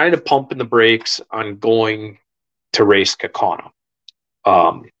we were kind of pumping the brakes on going to race Kaukauna.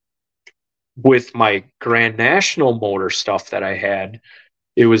 With my Grand National motor stuff that I had,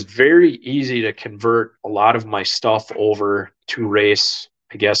 it was very easy to convert a lot of my stuff over to race,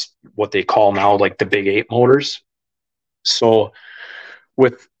 I guess what they call now like the Big 8 motors. So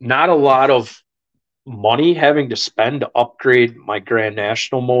with not a lot of money having to spend to upgrade my Grand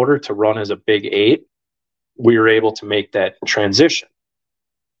National motor to run as a Big 8, we were able to make that transition.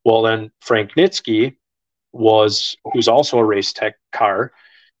 Well, then Frank Nitsky who's also a race tech car.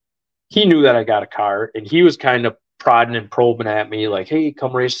 He knew that I got a car, and he was kind of prodding and probing at me like, hey,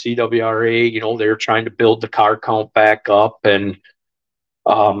 come race CWRA. You know, they were trying to build the car count back up. And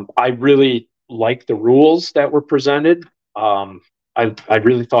I really liked the rules that were presented. I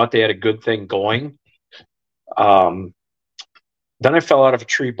really thought they had a good thing going. Then I fell out of a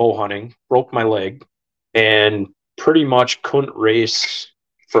tree bow hunting, broke my leg, and pretty much couldn't race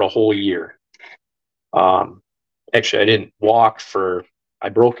for a whole year. Actually, I didn't walk I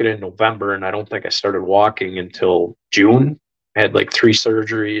broke it in November, and I don't think I started walking until June. I had like 3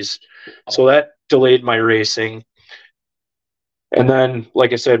 surgeries. So that delayed my racing. And then,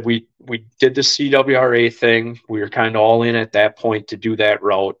 like I said, we did the CWRA thing. We were kind of all in at that point to do that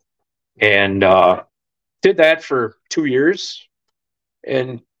route, and did that for 2 years.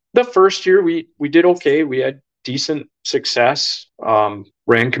 And the first year we did okay. We had decent success,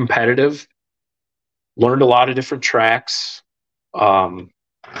 ran competitive, learned a lot of different tracks,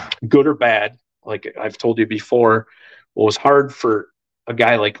 good or bad. Like I've told you before, what was hard for a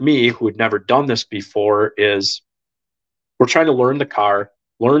guy like me who had never done this before is we're trying to learn the car,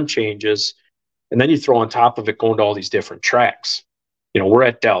 learn changes, and then you throw on top of it going to all these different tracks. You know, we're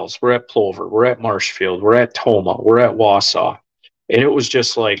at Dells, we're at Plover, we're at Marshfield, we're at Toma, we're at Wausau. And it was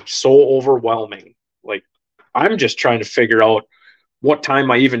just like so overwhelming. Like I'm just trying to figure out what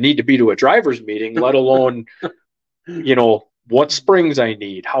time I even need to be to a driver's meeting, let alone, you know, what springs I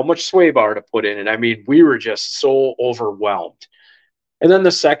need, how much sway bar to put in. And I mean, we were just so overwhelmed. And then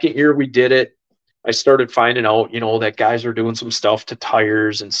the second year we did it, I started finding out, you know, that guys are doing some stuff to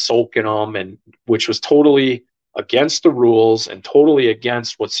tires and soaking them, and which was totally against the rules and totally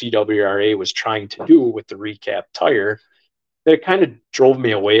against what CWRA was trying to do with the recap tire. That kind of drove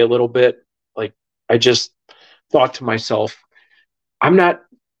me away a little bit. Like I just thought to myself, I'm not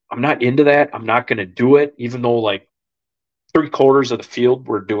into that. I'm not going to do it, even though like 3/4 of the field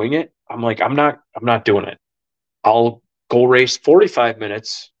were doing it. I'm like, I'm not doing it. I'll go race 45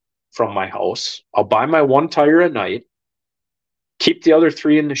 minutes from my house. I'll buy my 1 tire a night, keep the other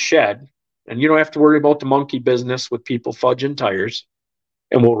 3 in the shed, and you don't have to worry about the monkey business with people fudging tires,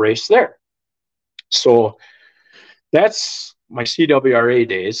 and we'll race there. So that's my CWRA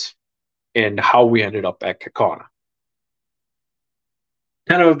days and how we ended up at Kaukauna.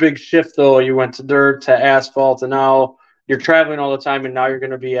 Kind of a big shift, though. You went to dirt to asphalt, and now you're traveling all the time, and now you're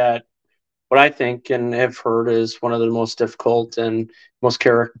going to be at what I think and have heard is one of the most difficult and most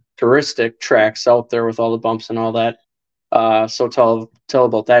characteristic tracks out there with all the bumps and all that. So tell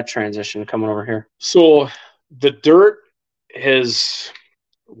about that transition coming over here. So the dirt has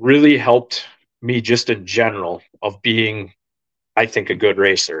really helped me just in general of being, I think, a good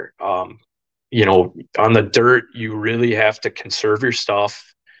racer. You know, on the dirt, you really have to conserve your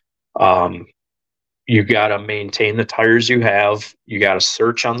stuff. You got to maintain the tires you have. You got to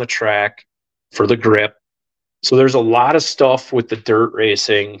search on the track for the grip. So there's a lot of stuff with the dirt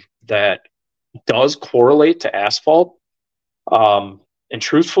racing that does correlate to asphalt. And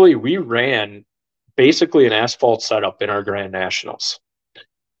truthfully, we ran basically an asphalt setup in our Grand Nationals,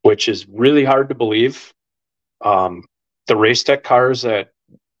 which is really hard to believe. The race tech cars that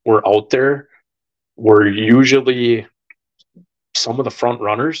were out there were usually some of the front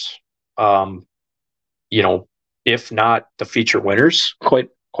runners. if not the feature winners quite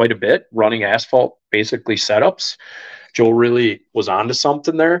a bit, running asphalt basically setups. Joe really was onto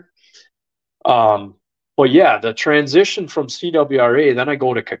something there. But yeah, the transition from CWRA, then I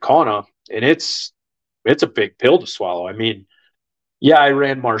go to Kaukauna, and it's a big pill to swallow. I mean, yeah, I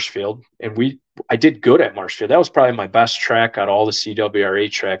ran Marshfield, and I did good at Marshfield. That was probably my best track out of all the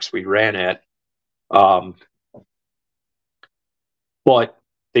CWRA tracks we ran at. But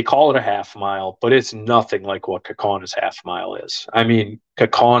they call it a half mile, but it's nothing like what Kaukauna half mile is. I mean,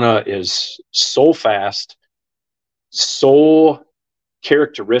 Kaukauna is so fast, so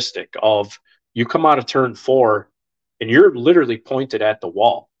characteristic of you come out of turn 4 and you're literally pointed at the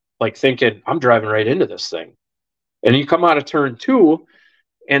wall, like thinking, I'm driving right into this thing. And you come out of turn 2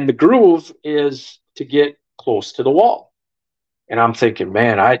 and the groove is to get close to the wall. And I'm thinking,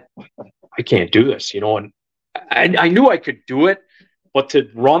 man, I can't do this, and I knew I could do it, but to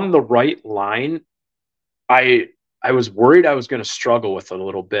run the right line, I was worried I was going to struggle with it a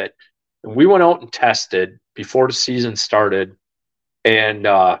little bit. And we went out and tested before the season started. And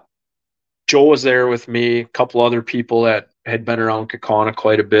Joe was there with me. A couple other people that had been around Kaukauna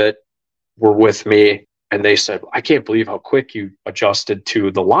quite a bit were with me. And they said, I can't believe how quick you adjusted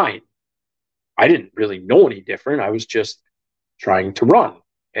to the line. I didn't really know any different. I was just trying to run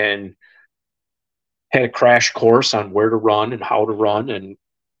and had a crash course on where to run and how to run and,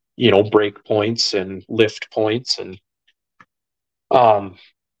 break points and lift points. And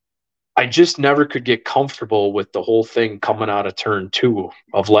I just never could get comfortable with the whole thing coming out of turn 2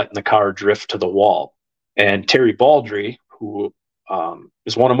 of letting the car drift to the wall. And Terry Baldry, who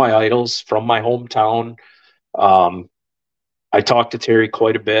is one of my idols from my hometown, I talked to Terry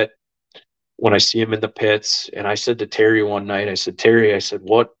quite a bit when I see him in the pits. And I said to Terry one night, I said, Terry,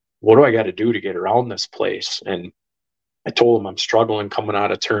 what do I got to do to get around this place? And I told him I'm struggling coming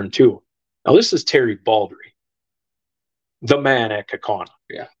out of turn 2. Now, this is Terry Baldry, the man at Kaukauna.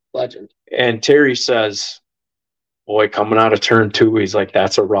 Yeah, legend. And Terry says, boy, coming out of turn 2, he's like,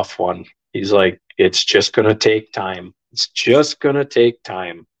 that's a rough one. He's like, it's just going to take time. It's just going to take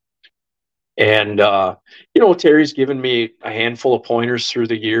time. And, Terry's given me a handful of pointers through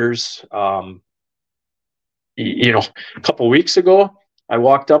the years. A couple of weeks ago, I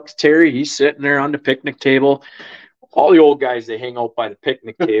walked up to Terry. He's sitting there on the picnic table. All the old guys, they hang out by the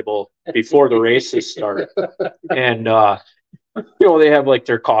picnic table before the races start. And, they have like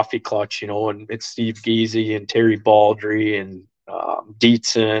their coffee clutch, and it's Steve Geezy and Terry Baldry and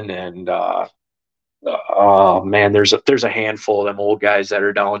Dietzen and oh man, there's a handful of them old guys that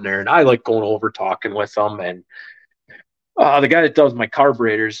are down there, and I like going over talking with them. And the guy that does my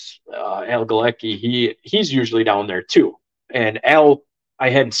carburetors, Al Galecki, he's usually down there too. And Al, I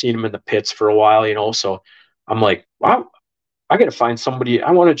hadn't seen him in the pits for a while, so I'm like, wow, I got to find somebody.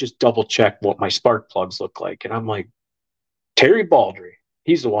 I want to just double check what my spark plugs look like. And I'm like, Terry Baldry,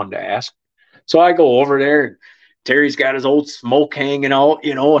 he's the one to ask. So I go over there, and Terry's got his old smoke hanging out,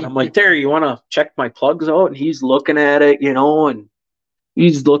 and I'm like, Terry, you want to check my plugs out? And he's looking at it, and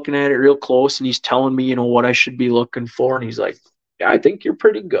he's looking at it real close, and he's telling me, what I should be looking for. And he's like, yeah, I think you're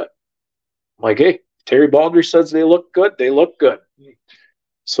pretty good. I'm like, hey, Terry Baldry says they look good. They look good.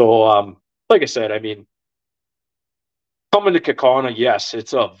 So, like I said, I mean, coming to Kaukauna, yes,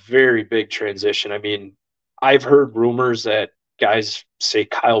 it's a very big transition. I mean, I've heard rumors that guys say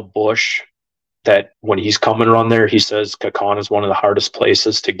Kyle Busch, that when he's coming around there, he says Kaukauna is one of the hardest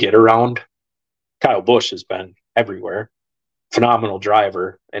places to get around. Kyle Busch has been everywhere. Phenomenal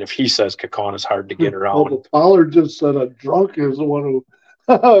driver. And if he says Kaukauna is hard to get around. Well, Pollard just said a drunk is the one who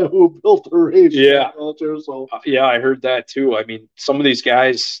who built the race. Yeah. There, so. Yeah, I heard that too. I mean, some of these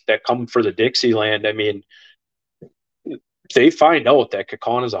guys that come for the Dixieland, I mean, they find out that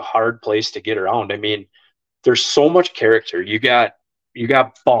Kaukauna is a hard place to get around. I mean, there's so much character. You got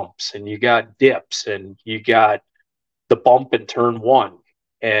bumps, and you got dips, and you got the bump in turn 1.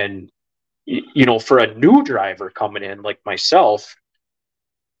 And, for a new driver coming in like myself,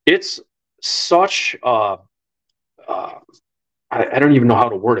 it's such I don't even know how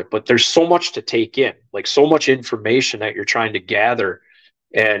to word it, but there's so much to take in, like so much information that you're trying to gather.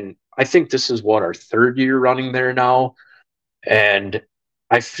 And I think this is our 3rd year running there now. And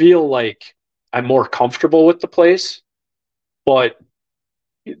I feel like I'm more comfortable with the place, but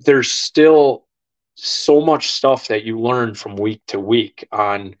there's still so much stuff that you learn from week to week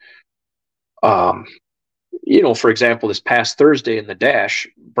on, for example, this past Thursday in the dash,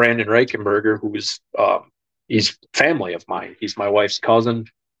 Brandon Reichenberger, who's, he's family of mine. He's my wife's cousin.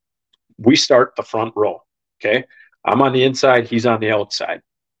 We start the front row. Okay. I'm on the inside. He's on the outside.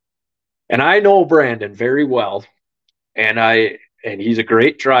 And I know Brandon very well. And he's a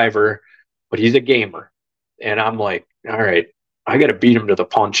great driver, but he's a gamer. And I'm like, all right, I got to beat him to the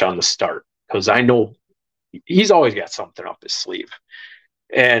punch on the start because I know he's always got something up his sleeve.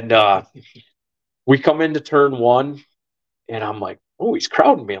 And we come into turn one, and I'm like, oh, he's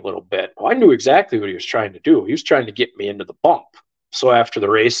crowding me a little bit. Well, I knew exactly what he was trying to do. He was trying to get me into the bump. So after the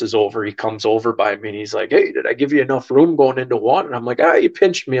race is over, he comes over by me and he's like, hey, did I give you enough room going into one? And I'm like, you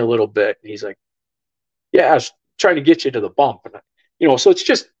pinched me a little bit. And he's like, yeah, I was trying to get you to the bump. And, so it's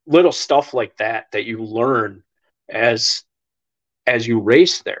just little stuff like that you learn as you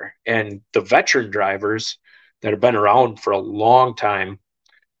race there. And the veteran drivers that have been around for a long time,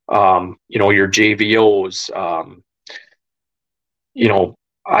 your JVOs,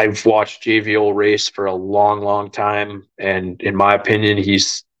 I've watched JVO race for a long, long time. And in my opinion,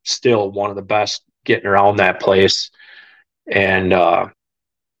 he's still one of the best getting around that place. And,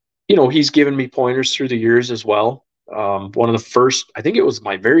 he's given me pointers through the years as well. One of the first, I think it was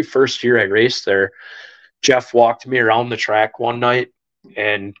my very first year I raced there, Jeff walked me around the track one night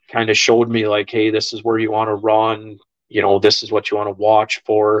and kind of showed me like, hey, this is where you want to run. This is what you want to watch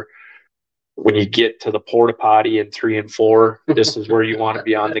for. When you get to the porta potty in 3 and 4, this is where you want to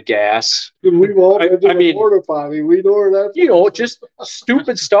be on the gas. We've all been to the porta potty. We know where that's just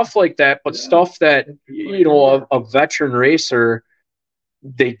stupid stuff like that, but stuff that, a veteran racer,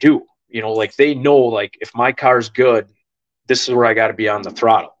 they do. Like they know, like if my car's good, this is where I got to be on the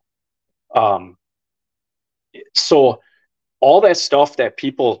throttle. So all that stuff that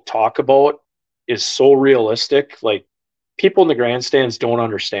people talk about is so realistic. Like people in the grandstands don't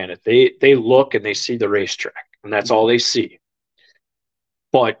understand it. They look and they see the racetrack, and that's all they see.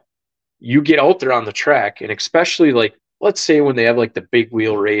 But you get out there on the track, and especially like, let's say when they have like the big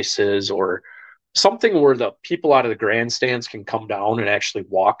wheel races or something where the people out of the grandstands can come down and actually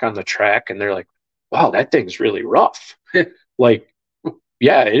walk on the track, and they're like, wow, that thing's really rough. Like,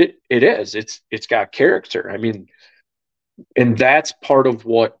 yeah, it is. It's got character. I mean, and that's part of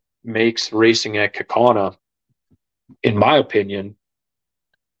what makes racing at Kaukauna, in my opinion,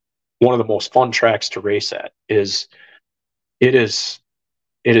 one of the most fun tracks to race at. It is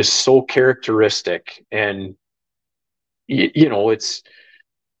so characteristic, and it's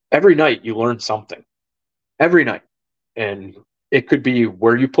every night you learn something. Every night. And it could be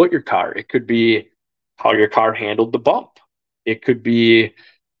where you put your car. It could be how your car handled the bump. It could be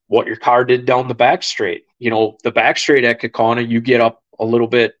what your car did down the back straight. The back straight at Kaukauna, you get up a little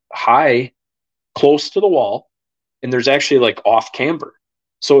bit high, close to the wall, and there's actually like off camber.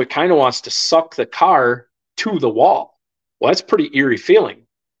 So it kind of wants to suck the car to the wall. Well, that's a pretty eerie feeling.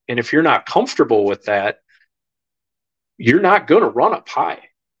 And if you're not comfortable with that, you're not going to run up high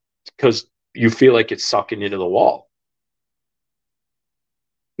because you feel like it's sucking you to the wall.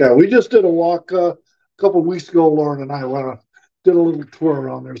 Yeah, we just did a walk a couple of weeks ago. Lauren and I did a little tour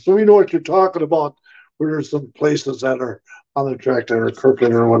around there. So we know what you're talking about, where there's some places that are on the track that are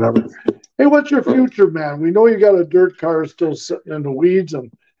crooked or whatever. Hey, what's your future, man? We know you got a dirt car still sitting in the weeds.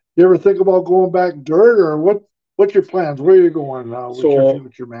 And you ever think about going back dirt, or what's your plans? Where are you going with your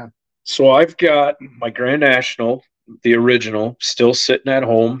future, man? So I've got my Grand National, the original, still sitting at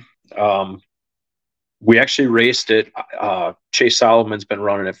home. We actually raced it. Chase Solomon's been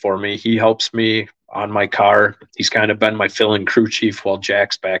running it for me. He helps me on my car. He's kind of been my fill-in crew chief while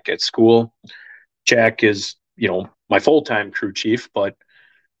Jack's back at school. Jack is, my full-time crew chief, but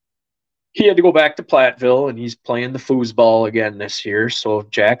he had to go back to Platteville, and he's playing the foosball again this year. So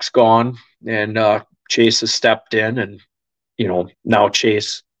Jack's gone, and Chase has stepped in, and, now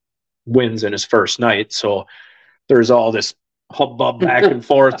Chase wins in his first night. So there's all this hubbub back and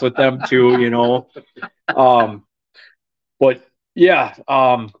forth with them two, but yeah,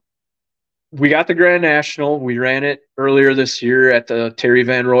 we got the Grand National. We ran it earlier this year at the Terry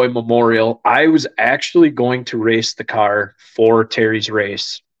Van Roy Memorial. I was actually going to race the car for Terry's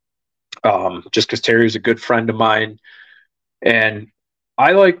race, just because Terry was a good friend of mine, and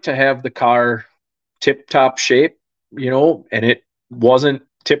I like to have the car tip-top shape, and it wasn't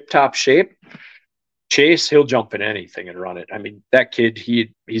tip-top shape. Chase, he'll jump in anything and run it. I mean, that kid,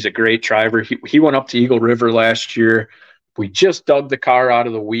 he's a great driver. He went up to Eagle River last year. We just dug the car out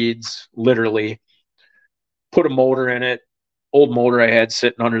of the weeds, literally, put a motor in it, old motor I had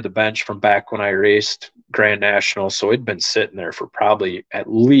sitting under the bench from back when I raced Grand National. So it'd been sitting there for probably at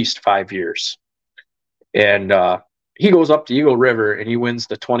least 5 years. And he goes up to Eagle River and he wins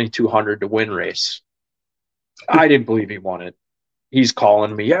the 2200 to win race. I didn't believe he won it. He's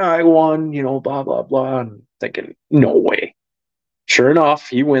calling me, yeah, I won, blah, blah, blah. I'm thinking, no way. Sure enough,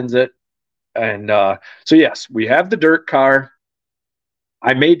 he wins it. And so, yes, we have the dirt car.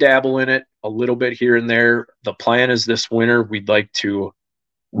 I may dabble in it a little bit here and there. The plan is this winter, we'd like to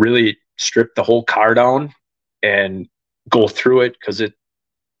really strip the whole car down and go through it, because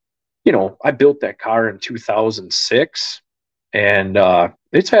I built that car in 2006, and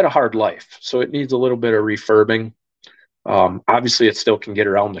it's had a hard life, so it needs a little bit of refurbing. Obviously, it still can get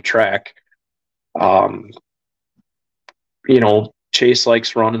around the track. Chase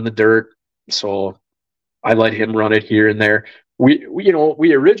likes running the dirt, so I let him run it here and there. We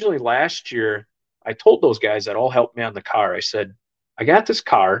originally last year, I told those guys that all helped me on the car. I said, I got this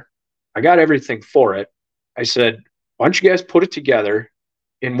car, I got everything for it. I said, why don't you guys put it together,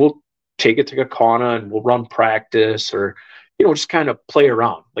 and we'll take it to Kaukauna and we'll run practice, or just kind of play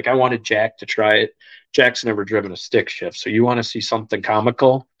around. Like, I wanted Jack to try it. Jack's never driven a stick shift, so you want to see something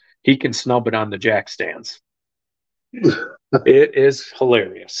comical, he can snub it on the jack stands. It is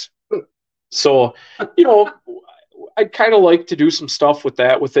hilarious. So, I'd kind of like to do some stuff with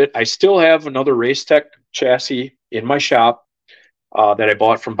it. I still have another Race Tech chassis in my shop that I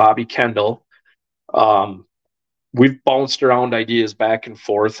bought from Bobby Kendall. We've bounced around ideas back and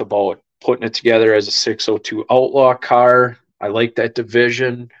forth about putting it together as a 602 Outlaw car. I like that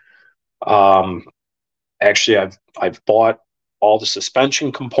division. Actually, I've bought all the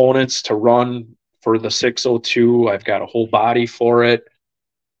suspension components to run for the 602. I've got a whole body for it.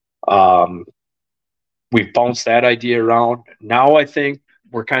 We've bounced that idea around. Now I think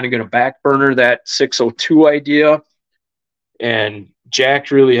we're kind of going to back burner that 602 idea. And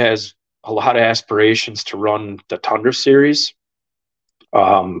Jack really has a lot of aspirations to run the Tundra series.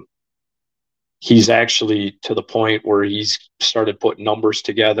 He's actually to the point where he's started putting numbers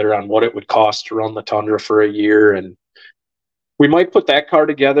together on what it would cost to run the Tundra for a year. And we might put that car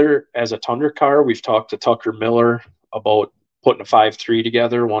together as a Tundra car. We've talked to Tucker Miller about putting a 5.3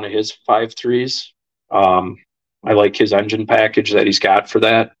 together, one of his 5.3s. I like his engine package that he's got for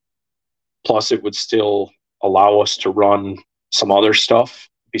that. Plus, it would still allow us to run some other stuff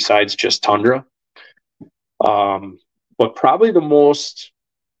besides just Tundra. But probably the most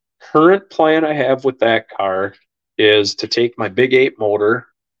current plan I have with that car is to take my Big 8 motor.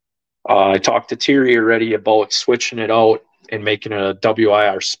 I talked to Thierry already about switching it out and making a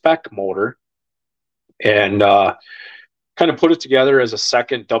WIR spec motor, and kind of put it together as a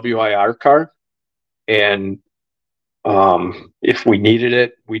second WIR car. And if we needed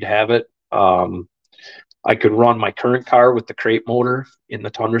it, we'd have it. I could run my current car with the crate motor in the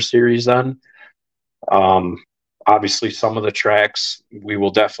Tundra series then. Obviously, some of the tracks, we will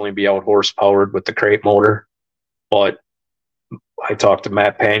definitely be out horsepowered with the crate motor. But I talked to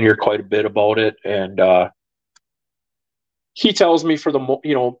Matt Pannier quite a bit about it, and he tells me for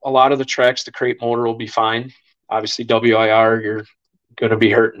a lot of the tracks, the crate motor will be fine. Obviously, WIR, you're going to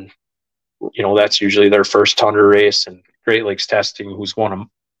be hurting. That's usually their first Tundra race. And Great Lakes Testing, who's one of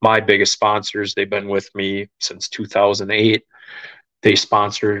my biggest sponsors, they've been with me since 2008. They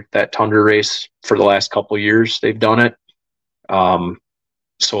sponsor that Tundra race for the last couple of years. They've done it.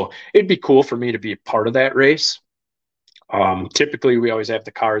 So it'd be cool for me to be a part of that race. Typically, we always have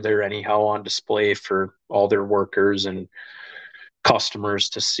the car there anyhow on display for all their workers and customers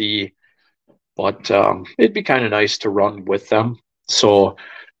to see. But it'd be kind of nice to run with them. So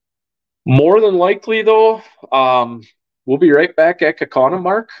more than likely, though, we'll be right back at Kaukauna,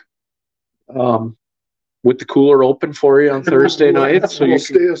 Mark, with the cooler open for you on Thursday night. So we'll you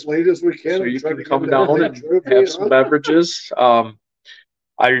stay as late as we can. So you can come down and have some beverages. I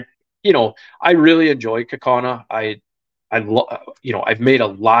really enjoy Kaukauna. I've made a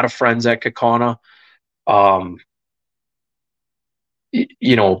lot of friends at Kaukauna.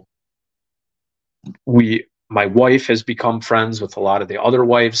 My wife has become friends with a lot of the other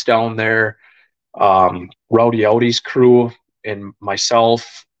wives down there. Rowdy Outy's crew and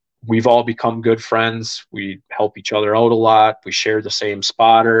myself, we've all become good friends. We help each other out a lot. We share the same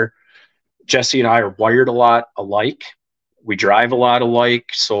spotter. Jesse and I are wired a lot alike. We drive a lot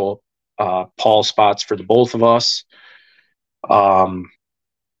alike. So Paul spots for the both of us.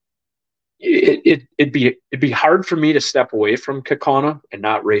 It'd be hard for me to step away from Kaukauna and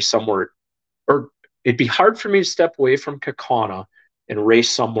not race somewhere, or it'd be hard for me to step away from Kaukauna and race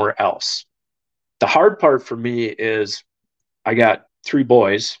somewhere else. The hard part for me is I got 3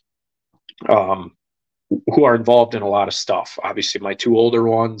 boys who are involved in a lot of stuff. Obviously, my 2 older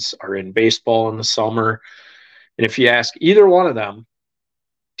ones are in baseball in the summer. And if you ask either one of them,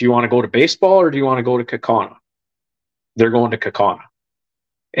 do you want to go to baseball or do you want to go to Kaukauna? They're going to Kaukauna.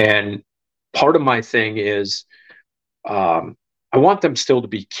 And part of my thing is I want them still to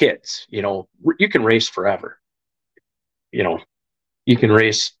be kids. You can race forever. You can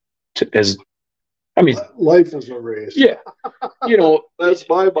race life is a race. Yeah. That's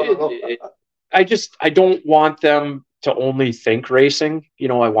my motto. I don't want them to only think racing.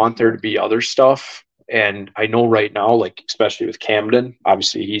 I want there to be other stuff. And I know right now, like, especially with Camden,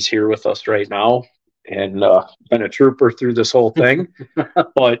 obviously he's here with us right now and been a trooper through this whole thing.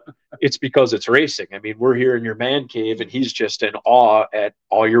 But it's because it's racing. I mean, we're here in your man cave and he's just in awe at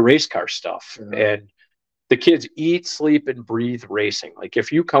all your race car stuff. Yeah. And the kids eat, sleep, and breathe racing. Like,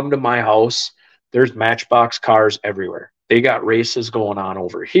 if you come to my house, there's Matchbox cars everywhere. They got races going on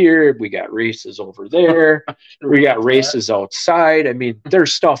over here. We got races over there. We got races outside. I mean,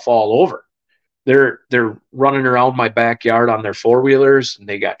 there's stuff all over. They're running around my backyard on their four-wheelers, and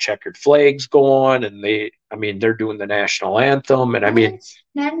they got checkered flags going, and they're doing the national anthem, and I mean,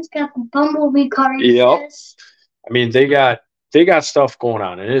 Madden's got the bumblebee car. Yep. I mean, they got stuff going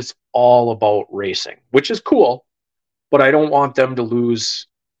on, and it's all about racing, which is cool, but I don't want them to lose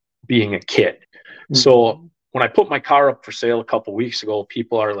being a kid. Mm-hmm. So when I put my car up for sale a couple weeks ago,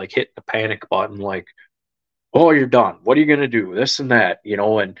 people are like hitting the panic button, like, "Oh, you're done. What are you going to do? This and that," you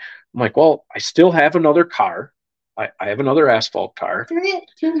know, and I'm like, well, I still have another car. I have another asphalt car.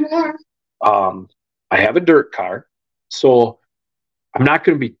 Two more. I have a dirt car. So I'm not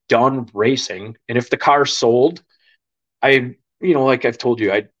going to be done racing. And if the car's sold, like I've told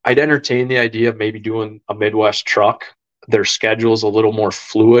you, I'd entertain the idea of maybe doing a Midwest truck. Their schedule's a little more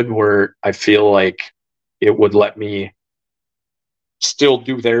fluid, where I feel like it would let me still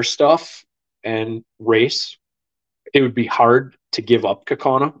do their stuff and race. It would be hard to give up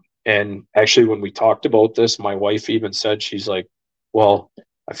Kaukauna. And actually, when we talked about this, my wife even said, she's like, well,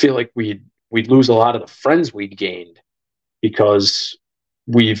 I feel like we'd lose a lot of the friends we'd gained, because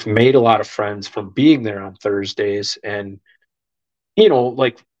we've made a lot of friends from being there on Thursdays. And,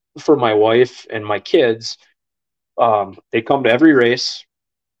 like, for my wife and my kids, they come to every race.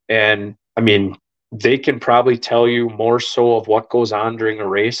 And I mean, they can probably tell you more so of what goes on during a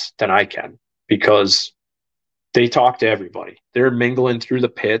race than I can, because they talk to everybody. They're mingling through the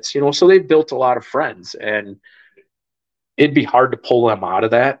pits, so they've built a lot of friends, and it'd be hard to pull them out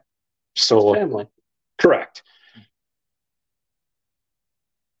of that. So, Family. Correct.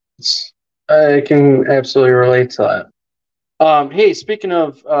 I can absolutely relate to that. Hey, speaking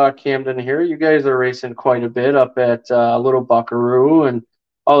of Camden here, you guys are racing quite a bit up at Little Buckaroo and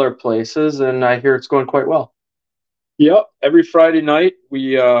other places, and I hear it's going quite well. Yep. Every Friday night,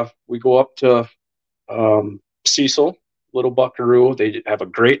 we go up to Cecil, Little Buckaroo. They have a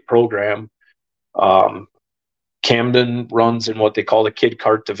great program. Camden runs in what they call the Kid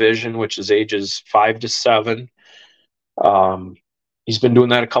Kart division, which is ages 5 to 7. He's been doing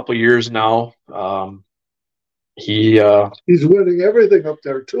that a couple of years now. He's winning everything up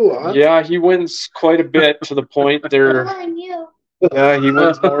there too, huh? Yeah, he wins quite a bit, to the point there. Yeah, he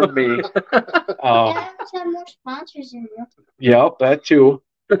wins more than me. Have more sponsors than you. Yep, that too.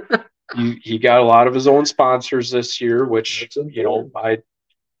 He got a lot of his own sponsors this year, which,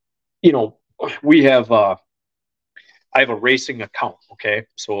 I have a racing account. Okay.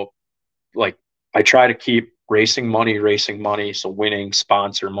 So, like, I try to keep racing money. So winning,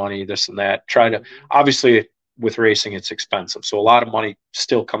 sponsor money, this and that. Obviously with racing, it's expensive. So a lot of money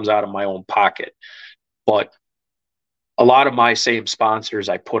still comes out of my own pocket, but a lot of my same sponsors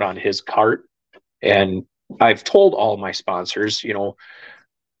I put on his cart. And I've told all my sponsors,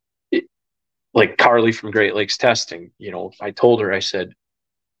 like Carly from Great Lakes Testing, I told her, I said,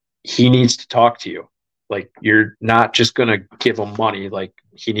 he needs to talk to you. Like, you're not just going to give him money. Like,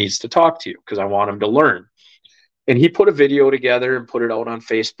 he needs to talk to you, because I want him to learn. And he put a video together and put it out on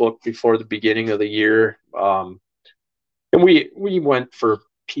Facebook before the beginning of the year. And we went for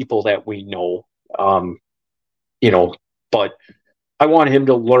people that we know, but I want him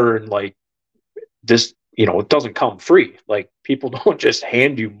to learn, like, this, it doesn't come free. Like, people don't just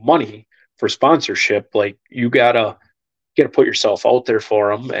hand you money for sponsorship. Like, you gotta put yourself out there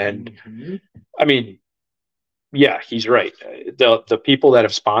for them. And I mean, yeah, he's right. The people that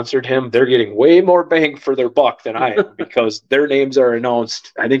have sponsored him, they're getting way more bang for their buck than I am, because their names are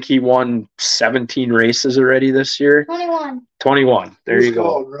announced. I think he won 17 races already this year. 21. There Who's you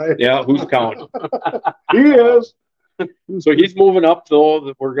go. counting, right? Yeah, who's counting? He is. So he's moving up,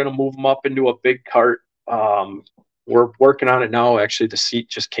 though. We're going to move him up into a big cart. We're working on it now. Actually, the seat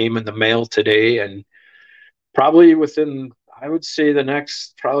just came in the mail today, and probably within, I would say, the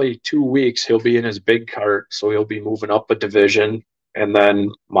next probably 2 weeks, he'll be in his big cart. So he'll be moving up a division. And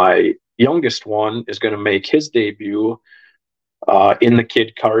then my youngest one is going to make his debut in the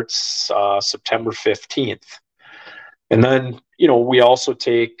kid carts September 15th. And then, we also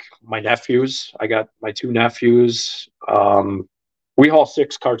take my nephews. I got my 2 nephews. We haul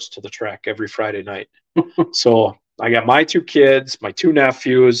 6 carts to the track every Friday night. So I got my 2 kids, my 2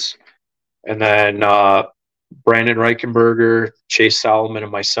 nephews, and then Brandon Reichenberger, Chase Solomon,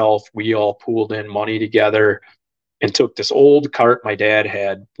 and myself, we all pooled in money together and took this old cart my dad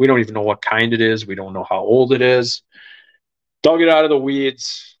had. We don't even know what kind it is. We don't know how old it is. Dug it out of the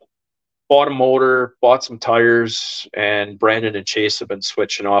weeds, bought a motor, bought some tires, and Brandon and Chase have been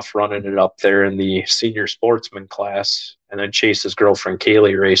switching off, running it up there in the senior sportsman class. And then Chase's girlfriend,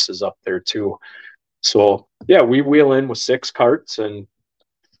 Kaylee, races up there too. So, yeah, we wheel in with 6 carts and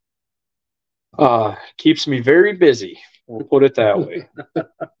keeps me very busy. We'll put it that way.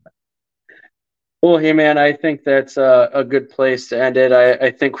 Well, hey, man, I think that's a good place to end it. I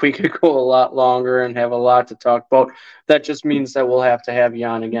think we could go a lot longer and have a lot to talk about. That just means that we'll have to have you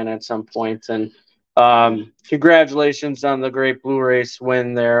on again at some point. And congratulations on the great Blue Race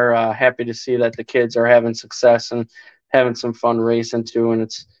win there. Happy to see that the kids are having success and having some fun racing too. And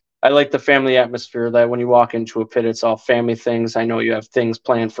I like the family atmosphere that when you walk into a pit, it's all family things. I know you have things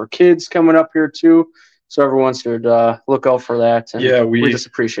planned for kids coming up here too. So everyone should look out for that. And yeah, we just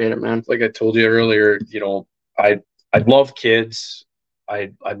appreciate it, man. Like I told you earlier, I love kids.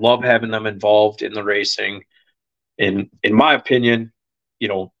 I love having them involved in the racing. In my opinion,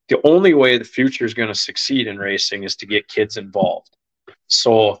 the only way the future is going to succeed in racing is to get kids involved.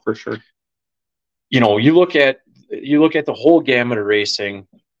 So For sure. You look at the whole gamut of racing,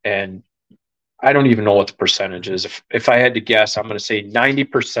 and I don't even know what the percentage is. If I had to guess, I'm going to say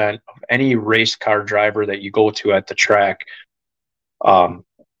 90% of any race car driver that you go to at the track,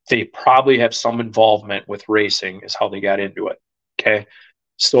 they probably have some involvement with racing is how they got into it. Okay.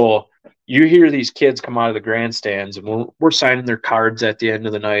 So you hear these kids come out of the grandstands and we're signing their cards at the end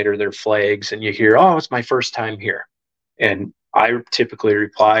of the night or their flags, and you hear, oh, it's my first time here. And I typically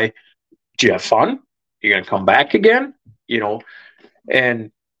reply, do you have fun? You're going to come back again?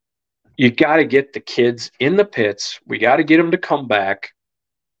 And you got to get the kids in the pits. We got to get them to come back.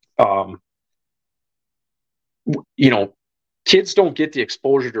 Kids don't get the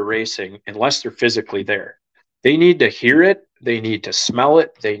exposure to racing unless they're physically there. They need to hear it. They need to smell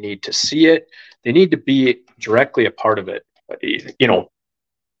it. They need to see it. They need to be directly a part of it.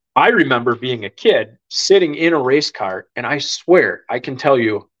 I remember being a kid sitting in a race car, and I swear I can tell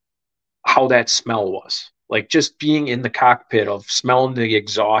you how that smell was. Like just being in the cockpit of smelling the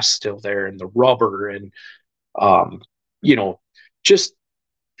exhaust still there and the rubber and, just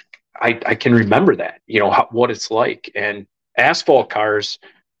I can remember that, what it's like. And asphalt cars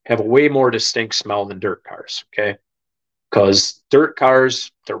have a way more distinct smell than dirt cars, okay? Because dirt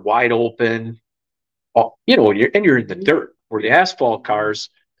cars, they're wide open, you're in the dirt. Where the asphalt cars,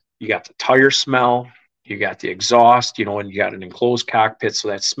 you got the tire smell, you got the exhaust, and you got an enclosed cockpit, so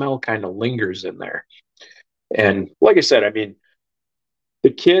that smell kind of lingers in there. And like I said, I mean, the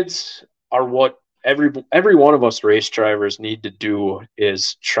kids are what every one of us race drivers need to do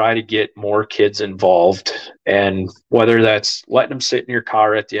is try to get more kids involved. And whether that's letting them sit in your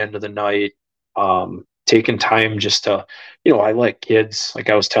car at the end of the night, taking time just to, I like kids, like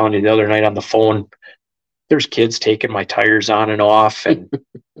I was telling you the other night on the phone, there's kids taking my tires on and off, and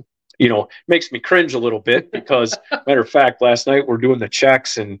makes me cringe a little bit because matter of fact, last night we're doing the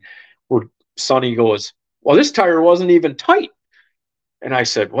checks and Sonny goes, well, this tire wasn't even tight. And I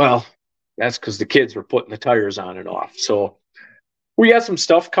said, well, that's because the kids were putting the tires on and off. So we got some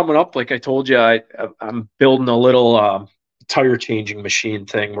stuff coming up. Like I told you, I'm building a little tire changing machine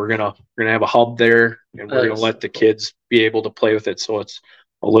thing. We're gonna have a hub there, and we're gonna let the kids be able to play with it. So it's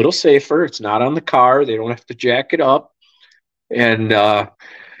a little safer. It's not on the car. They don't have to jack it up, and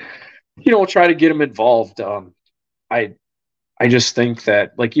try to get them involved. I just think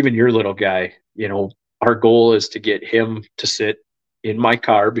that, like, even your little guy, our goal is to get him to sit in my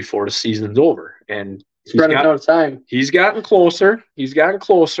car before the season's over. And he's running out of time. He's gotten closer.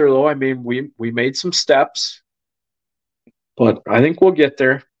 Though. I mean, we made some steps, but I think we'll get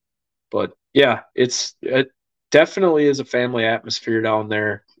there. But yeah, it definitely is a family atmosphere down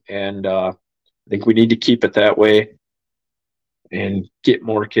there. And I think we need to keep it that way and get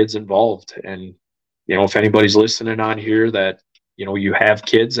more kids involved. And, if anybody's listening on here that, you have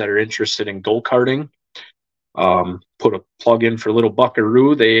kids that are interested in go-karting, put a plug in for Little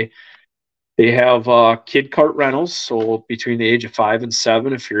Buckaroo. They have kid cart rentals. So between the age of 5 and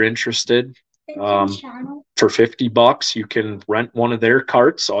 7, if you're interested, for $50, you can rent one of their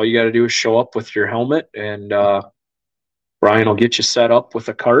carts. All you got to do is show up with your helmet, and Brian will get you set up with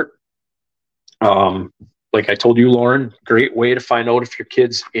a cart. Like I told you, Lauren, great way to find out if your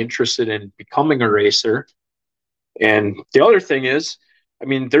kid's interested in becoming a racer. And the other thing is, I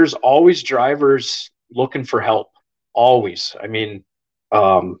mean, there's always drivers looking for help. Always. I mean,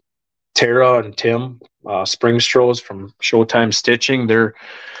 Tara and Tim Springstrose from Showtime Stitching, they're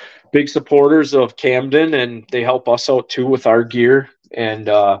big supporters of Camden, and they help us out too with our gear. And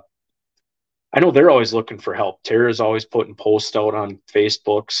I know they're always looking for help. Tara's always putting posts out on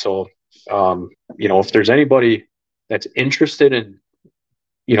Facebook. So, if there's anybody that's interested in,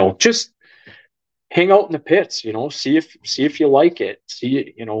 just hang out in the pits, see if you like it. It's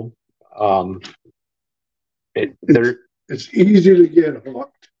easy to get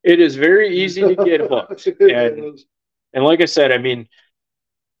hooked. It is very easy to get hooked. And like I said, I mean,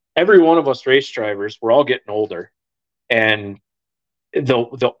 every one of us race drivers, we're all getting older. And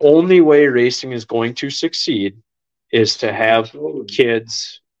the only way racing is going to succeed is to have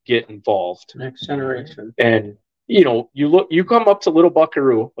kids get involved. Next generation. And you come up to Little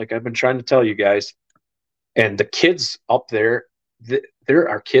Buckaroo, like I've been trying to tell you guys, and the kids up there, there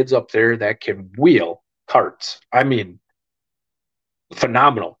are kids up there that can wheel karts. I mean,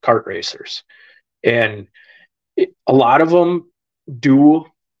 phenomenal kart racers. And a lot of them do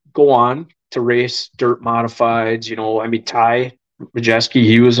go on to race dirt modifieds. I mean, Ty Majeski,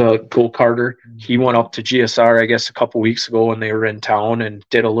 he was a go-karter. He went up to GSR, I guess, a couple weeks ago when they were in town and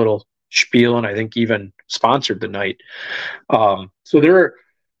did a little spiel, and I think even sponsored the night. So there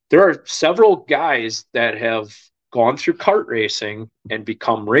are several guys that have gone through kart racing and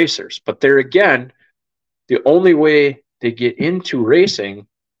become racers. But there again, the only way they get into racing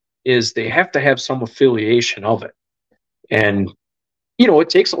is they have to have some affiliation of it. And, it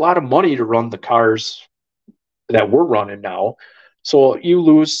takes a lot of money to run the cars that we're running now. So you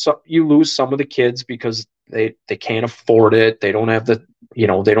lose some of the kids because they can't afford it. They don't have the, they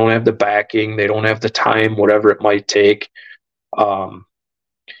don't have the backing. They don't have the time, whatever it might take. But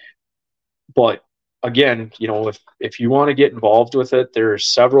again, if you want to get involved with it, there are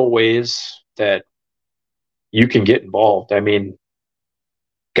several ways that you can get involved. I mean,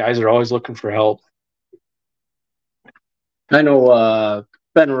 guys are always looking for help. I know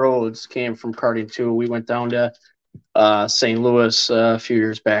Ben Rhodes came from karting too. We went down to St. Louis a few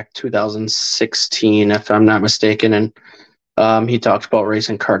years back, 2016, if I'm not mistaken, and he talked about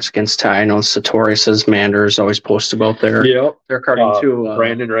racing karts against Ty. I know Satori says Manders always posts about their karting too.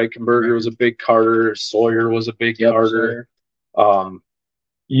 Brandon Reichenberger was a big karter. Sawyer was a big karter.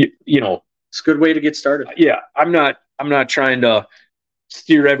 It's a good way to get started. Yeah, I'm not trying to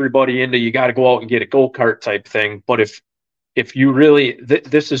steer everybody into you got to go out and get a go-kart type thing, but if you really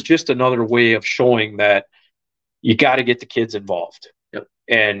this is just another way of showing that you got to get the kids involved. Yep.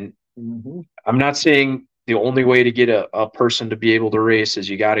 And I'm not saying the only way to get a person to be able to race is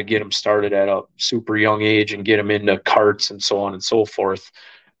you got to get them started at a super young age and get them into karts and so on and so forth.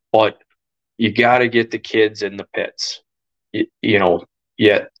 But you got to get the kids in the pits.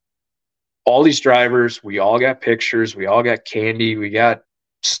 All these drivers, we all got pictures, we all got candy, we got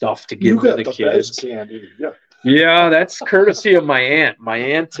stuff to give to the kids. Best candy. Yeah, that's courtesy of my aunt. My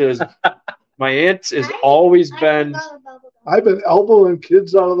aunt has always been. I've been elbowing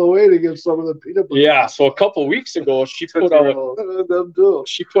kids out of the way to get some of the peanut butter. Yeah, so a couple weeks ago, she put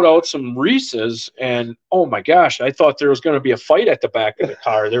out some Reese's, and oh my gosh, I thought there was going to be a fight at the back of the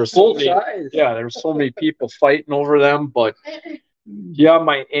car. There was so many people fighting over them, but yeah,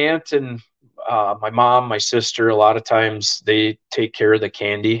 my aunt and my mom, my sister, a lot of times they take care of the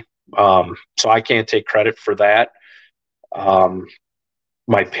candy. So I can't take credit for that.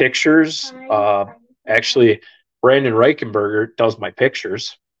 My pictures, actually, Brandon Reichenberger does my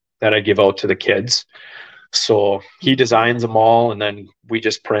pictures that I give out to the kids. So he designs them all, and then we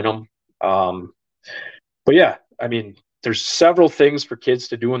just print them. But yeah, I mean, there's several things for kids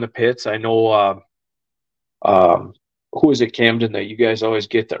to do in the pits. I know, who is it, Camden, that you guys always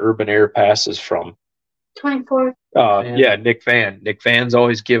get the urban air passes from? 24. Yeah, Nick Van. Nick Van's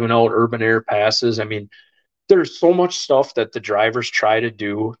always giving out urban air passes. I mean, there's so much stuff that the drivers try to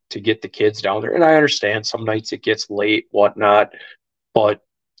do to get the kids down there. And I understand some nights it gets late, whatnot. But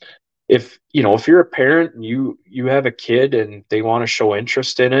if you're a parent and you have a kid and they want to show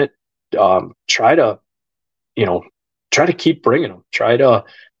interest in it, try to keep bringing them. Try to,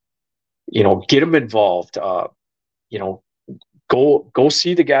 get them involved. Go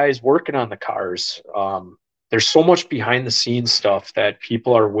see the guys working on the cars. There's so much behind the scenes stuff that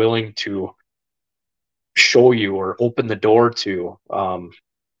people are willing to show you or open the door to.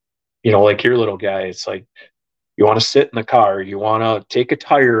 Like your little guy, it's like you want to sit in the car, you want to take a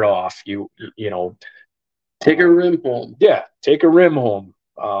tire off, take a rim home. Yeah, take a rim home.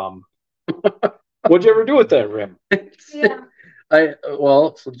 What'd you ever do with that rim? Yeah.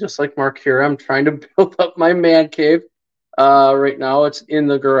 Well, just like Mark here, I'm trying to build up my man cave. Right now it's in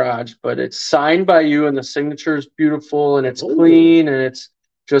the garage, but it's signed by you and the signature is beautiful and it's clean and it's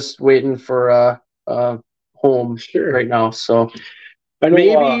just waiting for home right now. So I know,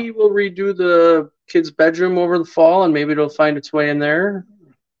 Maybe we'll redo the kids' bedroom over the fall, and maybe it'll find its way in there.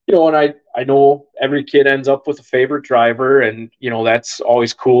 and I know every kid ends up with a favorite driver, and that's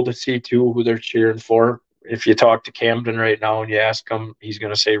always cool to see too who they're cheering for. If you talk to Camden right now and you ask him, he's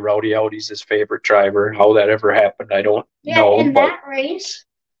going to say Rowdy Audi's his favorite driver. How that ever happened, I don't know. In that race.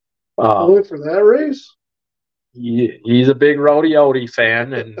 Only for that race? He's a big Rowdy Audi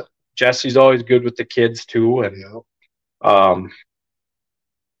fan, and Jesse's always good with the kids too. And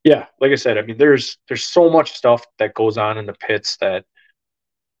yeah, like I said, I mean, there's so much stuff that goes on in the pits that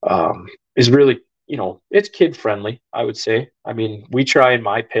is really, it's kid friendly, I would say. I mean, we try in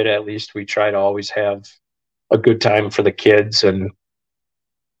my pit, at least we try to always have a good time for the kids. And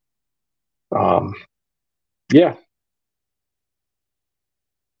yeah.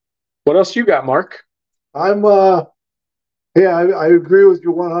 What else you got, Mark? I'm yeah, I agree with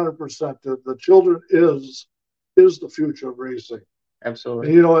you 100%. The children is the future of racing.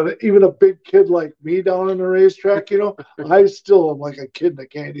 Absolutely. And, and even a big kid like me down in the racetrack, I still am like a kid in a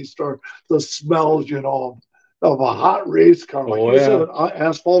candy store. The smells, of a hot race car. Like you said, an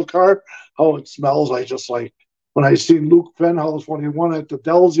asphalt car, how it smells. I just like, when I see Luke Fenhouse when he won at the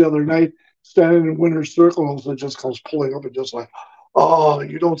Dells the other night, standing in winner's circles, it just comes pulling up and just like, oh,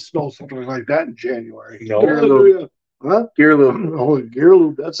 you don't smell something like that in January. No. Gear lube. Huh? Gear lube. Oh, gear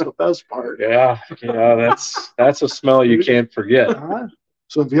lube, that's the best part. Yeah, that's a smell you can't forget.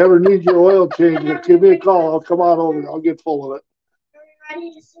 So if you ever need your oil change, give me a call. I'll come out over. I'll get full of it.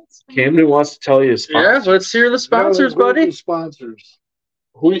 Camden wants to tell you his sponsors. Yeah, let's hear the sponsors, buddy. The sponsors.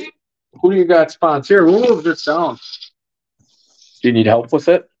 Who do you got sponsored? Here, we'll move this down. Do you need help with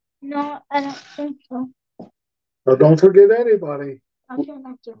it? No, I don't think so. But don't forget anybody. I'll try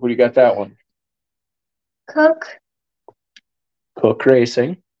not to. Who do you got that one? Cook. Cook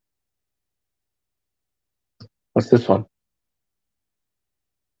Racing. What's this one?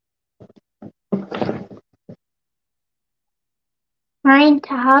 Ryan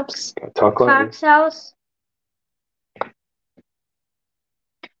Tops. Talk louder. Fox House.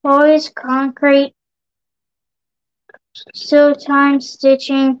 Boys Concrete. Showtime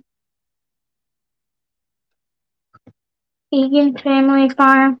Stitching. Egan Family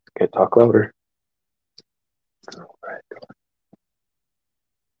Farm. Okay, talk louder.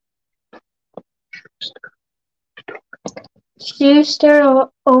 Schuster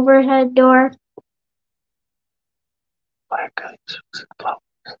Overhead Door.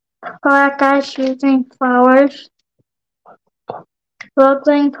 Black Guys Shooting Flowers.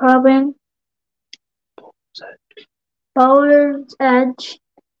 Brooklyn Clubbing. Boulder's Edge.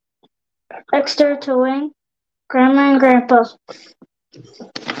 Extra Towing. Grandma and Grandpa.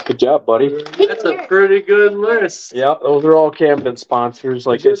 Good job, buddy. That's a pretty good list. Yeah, those are all Camden sponsors.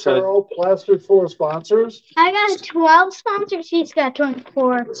 Like I said, They're all plastered full of sponsors. I got 12 sponsors. He's got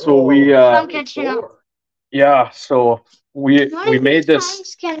 24. so I'm catching up. yeah, so we made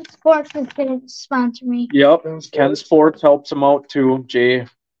this. Ken Sports is going to sponsor me. Yep, Ken Sports helps him out too. Jay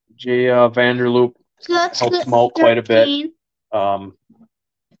Vanderloop So that's helps him out quite a bit.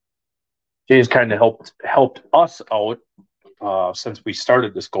 Jay's kind of helped us out since we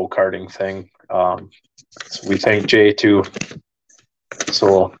started this go-karting thing. So we thank Jay too.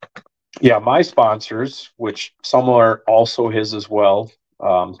 So yeah, my sponsors, which some are also his as well.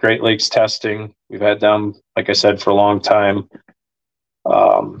 Great Lakes Testing. We've had them, like I said, for a long time.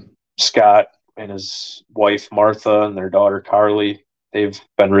 Scott and his wife Martha and their daughter Carly, they've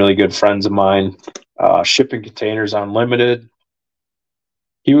been really good friends of mine. Shipping Containers Unlimited.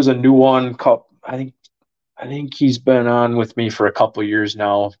 He was a new one. I think he's been on with me for a couple of years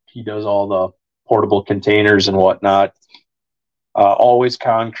now. He does all the portable containers and whatnot. Always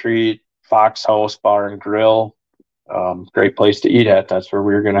Concrete, Fox House Bar and Grill. Great place to eat at. That's where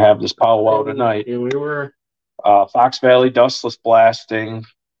we were going to have this powwow tonight. Yeah, we were. Fox Valley Dustless Blasting.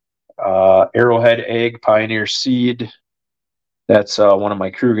 Arrowhead Egg Pioneer Seed. That's one of my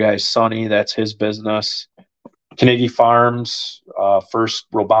crew guys, Sonny. That's his business. Carnegie Farms, first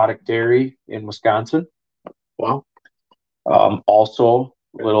robotic dairy in Wisconsin. Wow. Also,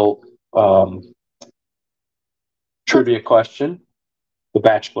 little trivia question. The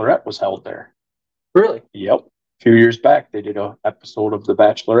Bachelorette was held there. Really? Yep. A few years back, they did an episode of The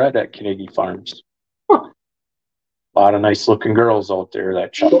Bachelorette at Carnegie Farms. Huh. A lot of nice looking girls out there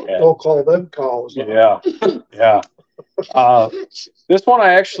that Chuck had. Don't call them calls. Yeah. Yeah. This one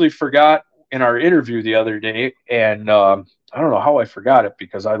I actually forgot in our interview the other day, and I don't know how I forgot it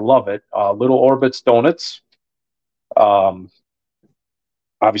because I love it. Little Orbits Donuts.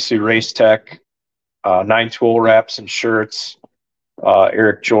 Obviously Race Tech, 920 wraps and shirts.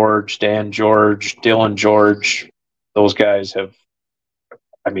 Eric George, Dan George, Dylan George. Those guys have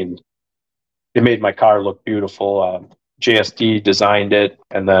I mean, it made my car look beautiful. JSD designed it,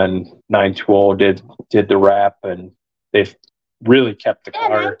 and then 920 did the wrap, and they've really kept the Yeah,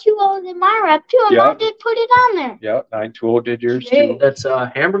 car. 920 did my wrap too, and I did put it on there. Yep, 920 did yours too. That's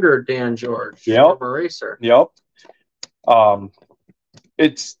Hamburger Dan George, former racer. Yep.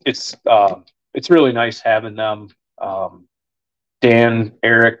 It's really nice having them. Dan,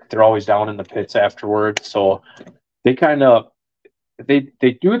 Eric, they're always down in the pits afterwards, so they kind of they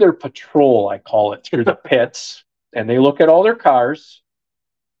do their patrol, I call it, through the pits, and they look at all their cars,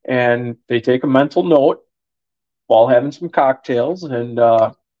 and they take a mental note while having some cocktails, and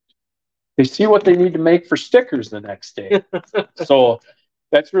they see what they need to make for stickers the next day. So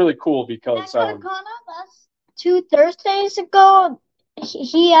that's really cool because that's 2 Thursdays ago.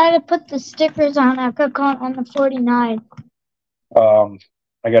 He had to put the stickers on on the 49.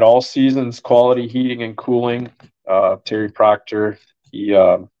 I got all seasons quality heating and cooling. Terry Proctor,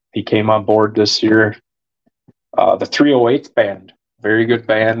 he came on board this year. The 308th band, very good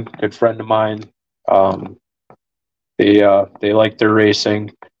band, good friend of mine. They like their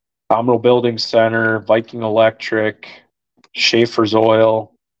racing. Amro Building Center, Viking Electric, Schaefer's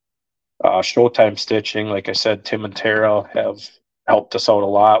Oil, Showtime Stitching. Like I said, Tim and Tara have helped us out a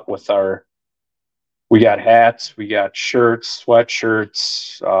lot with we got hats, we got shirts,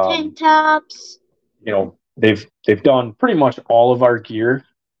 sweatshirts, tank tops. They've done pretty much all of our gear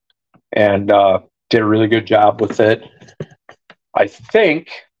and did a really good job with it. I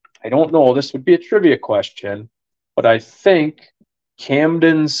don't know, this would be a trivia question, but I think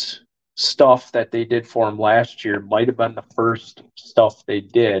Camden's stuff that they did for him last year might have been the first stuff they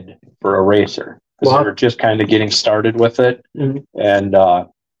did for a racer. Because they were just kind of getting started with it. Mm-hmm. And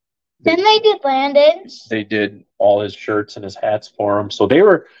then they did Landon's. They did all his shirts and his hats for him. So they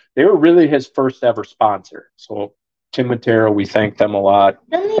were really his first ever sponsor. So Tim and Tara, we thank them a lot.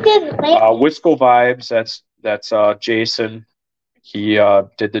 Then they did Wisco Vibes, that's Jason. He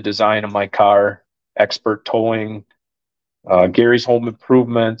did the design of my car. Expert Towing, Gary's Home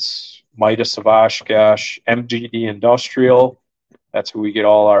Improvements, Midas of Oshkosh, MGD Industrial. That's who we get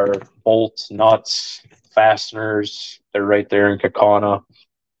all our bolts, nuts, fasteners. They're right there in Kaukauna.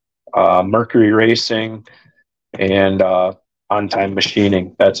 Mercury Racing, and On Time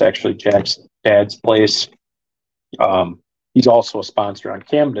Machining. That's actually Jack's dad's place. He's also a sponsor on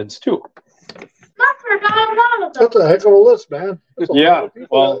Camden's too. That's a heck of a list, man. Yeah,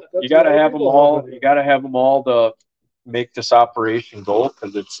 well, you got to have them all. You got to have them all to make this operation go,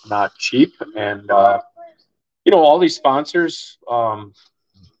 because it's not cheap. And all these sponsors,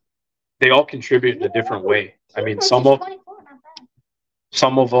 they all contribute in a different way. I mean, some of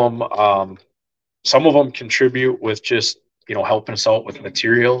them contribute with just helping us out with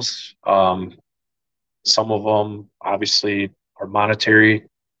materials. Some of them obviously are monetary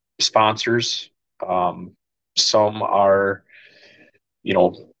sponsors. Some are,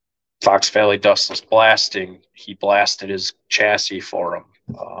 Fox Valley Dustless Blasting. He blasted his chassis for him.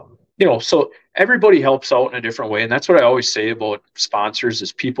 So everybody helps out in a different way. And that's what I always say about sponsors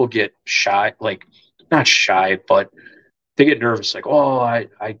is people get shy, like not shy, but they get nervous. Like, oh, I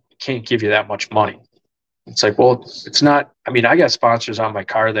can't give you that much money. It's like, well, it's not, I got sponsors on my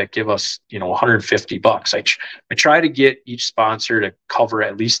car that give us, $150. I try to get each sponsor to cover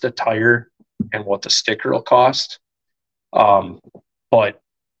at least a tire and what the sticker will cost. But,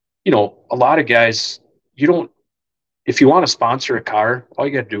 a lot of guys, if you want to sponsor a car, all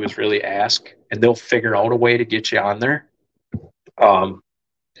you got to do is really ask, and they'll figure out a way to get you on there.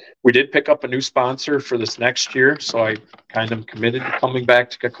 We did pick up a new sponsor for this next year, so I kind of committed to coming back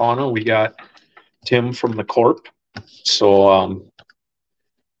to Kaukauna. We got Tim from the Corp. So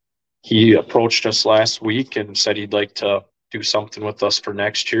he approached us last week and said he'd like to do something with us for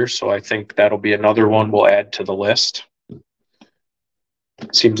next year. So I think that'll be another one we'll add to the list.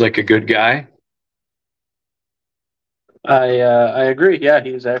 Seems like a good guy. I agree. Yeah,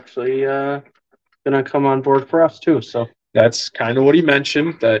 he's actually going to come on board for us too. So that's kind of what he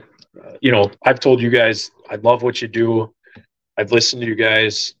mentioned, that, I've told you guys, I love what you do. I've listened to you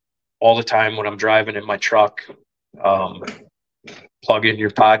guys all the time when I'm driving in my truck. Plug in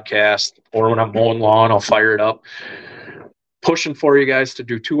your podcast, or when I'm mowing lawn, I'll fire it up. Pushing for you guys to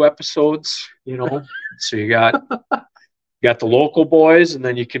do 2 episodes, So you got the local boys, and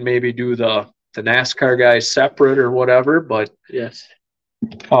then you can maybe do the NASCAR guys separate or whatever. But yes,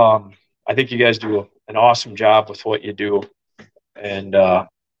 I think you guys do an awesome job with what you do, and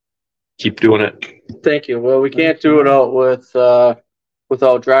keep doing it. Thank you. Well, we can't do it out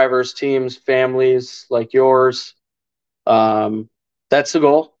without drivers, teams, families like yours. That's the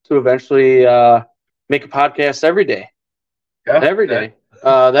goal, to eventually make a podcast every day. Yeah, every day.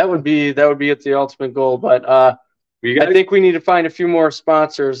 That would be at the ultimate goal. But I think we need to find a few more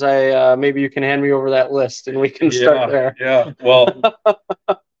sponsors. Maybe you can hand me over that list and we can start there. Yeah. Well,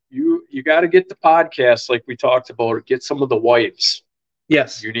 you got to get the podcast like we talked about. Get some of the wives.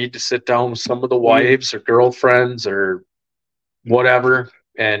 Yes. You need to sit down with some of the wives or girlfriends or whatever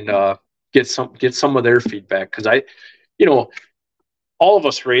and get some of their feedback, because all of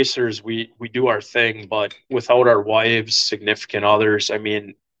us racers, we do our thing, but without our wives, significant others, I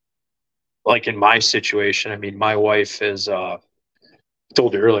mean, like in my situation, I mean, my wife is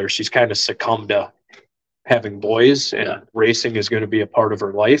told you earlier, she's kind of succumbed to having boys, and racing is going to be a part of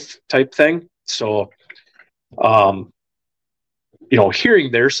her life type thing. So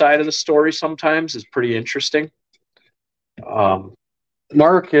hearing their side of the story sometimes is pretty interesting.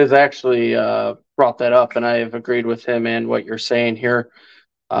 Mark has actually brought that up, and I have agreed with him and what you're saying here.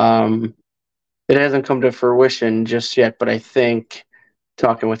 It hasn't come to fruition just yet, but I think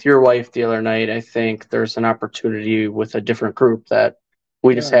talking with your wife the other night, I think there's an opportunity with a different group that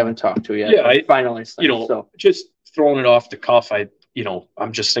we just haven't talked to yet. Yeah, finally, just throwing it off the cuff,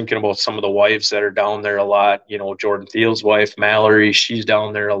 I'm just thinking about some of the wives that are down there a lot. Jordan Thiel's wife, Mallory, she's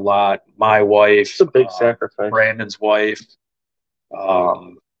down there a lot. My wife, it's a big sacrifice. Brandon's wife.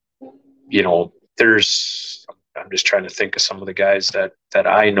 I'm just trying to think of some of the guys that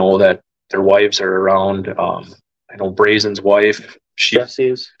I know that their wives are around. I know Brazen's wife,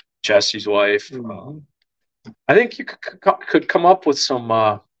 Jesse's wife. Mm-hmm. I think you could come up with some.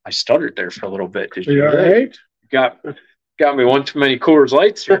 I stuttered there for a little bit. Did you? Right? Got me one too many Coors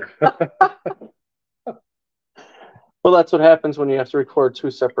Lights here. Well, that's what happens when you have to record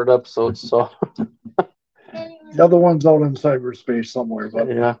 2 separate episodes. So the other one's out in cyberspace somewhere, but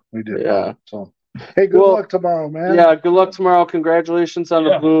we did. Yeah. So hey, good luck tomorrow, man. Yeah, good luck tomorrow. Congratulations on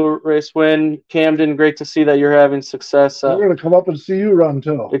the Blue Race win. Camden, great to see that you're having success. We're going to come up and see you run,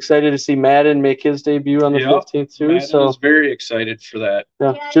 too. Excited to see Madden make his debut on the 15th, too. Madden is very excited for that.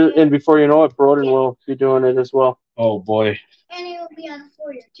 Yeah. And before you know it, Broden will be doing it as well. Oh, boy. And it will be on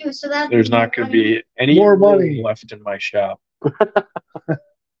 4-year, too. So there's not going to be any more money left in my shop.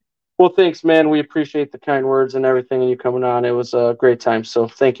 Well, thanks, man. We appreciate the kind words and everything and you coming on. It was a great time. So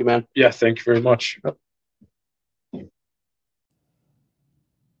thank you, man. Yeah, thank you very much.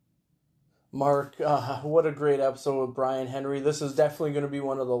 Mark, what a great episode with Brian Henry. This is definitely going to be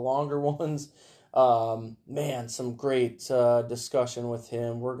one of the longer ones. Man, some great discussion with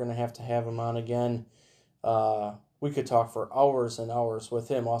him. We're going to have him on again. We could talk for hours and hours with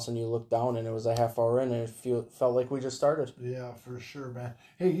him. Also, you look down and it was a half hour in and it felt like we just started. Yeah, for sure, man.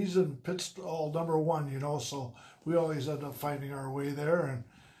 Hey, he's in pit stall number 1, so we always end up finding our way there,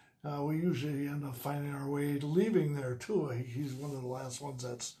 and we usually end up finding our way leaving there too. He's one of the last ones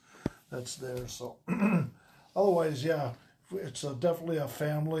that's there. So otherwise, yeah, it's definitely a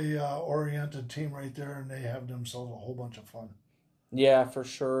family oriented team right there, and they have themselves a whole bunch of fun. Yeah, for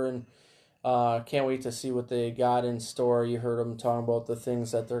sure. And can't wait to see what they got in store. You heard them talking about the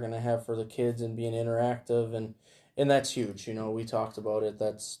things that they're going to have for the kids and being interactive, and that's huge. We talked about it.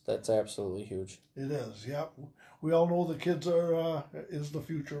 That's absolutely huge. It is, yeah. We all know the kids is the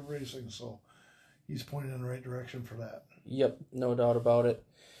future of racing, so he's pointing in the right direction for that. Yep, no doubt about it.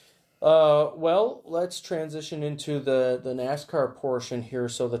 Well, let's transition into the NASCAR portion here.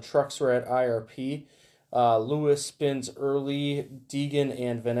 So the trucks are at IRP. Lewis spins early. Deegan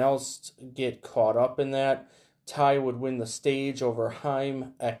and Van Elst get caught up in that. Ty would win the stage over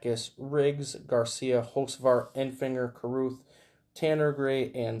Heim, Eckes, Riggs, Garcia, Hocevar, Enfinger, Carruth, Tanner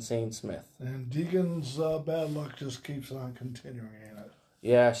Gray, and Zane Smith. And Deegan's bad luck just keeps on continuing, ain't it?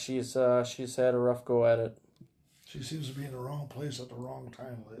 Yeah, she's had a rough go at it. She seems to be in the wrong place at the wrong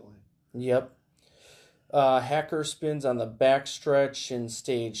time lately. Yep. Hacker spins on the backstretch in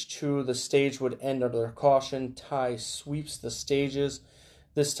stage 2. The stage would end under caution. Ty sweeps the stages.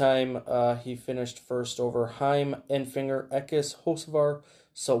 This time he finished first over Heim, Enfinger, Eckes, Hocevar,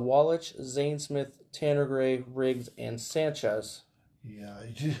 Sawalich, Zane Smith, Tanner Gray, Riggs, and Sanchez. Yeah,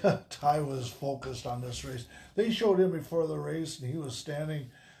 Ty was focused on this race. They showed him before the race, and he was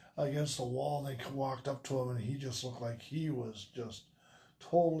standing against the wall. They walked up to him, and he just looked like he was just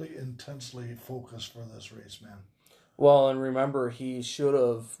totally intensely focused for this race, man. Well, and remember, he should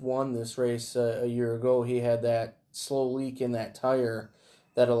have won this race a year ago. He had that slow leak in that tire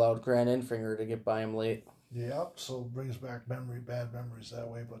that allowed Grant Enfinger to get by him late. Yep, so brings back bad memories that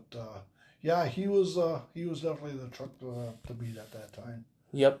way. But yeah, he was definitely the truck to beat at that time.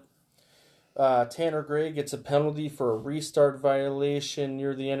 Yep. Tanner Gray gets a penalty for a restart violation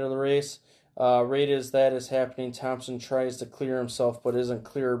near the end of the race. Right as that is happening, Thompson tries to clear himself, but isn't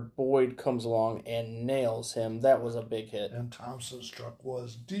clear. Boyd comes along and nails him. That was a big hit. And Thompson's truck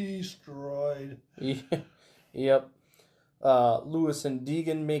was destroyed. Yep. Lewis and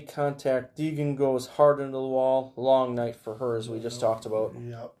Deegan make contact. Deegan goes hard into the wall. Long night for her, as we just talked about.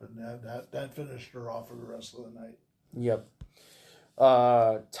 Yep, and that finished her off for the rest of the night. Yep.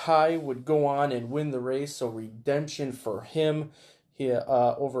 Ty would go on and win the race, so redemption for him. He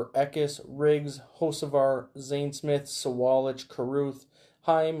over Eckes, Riggs, Hocevar, Zane Smith, Sawalich, Caruth,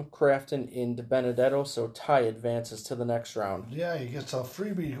 Heim, Crafton, and Benedetto. So Ty advances to the next round. Yeah, he gets a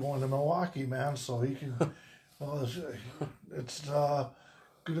freebie going to Milwaukee, man. So he can. Well, it's gonna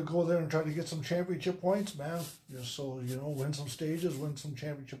go there and try to get some championship points, man. So win some stages, win some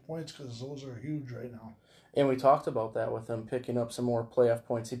championship points, because those are huge right now. And we talked about that with him picking up some more playoff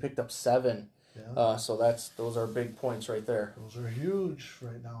points. He picked up 7. Yeah. So those are big points right there. Those are huge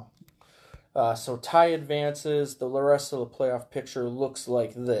right now. So Ty advances. The rest of the playoff picture looks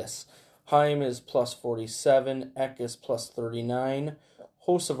like this. Heim is plus 47. Eck is plus 39.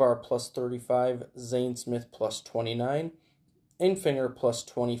 Hocevar plus 35. Zane Smith plus 29. Infinger plus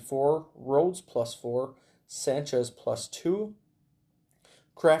 24. Rhodes plus 4. Sanchez plus 2.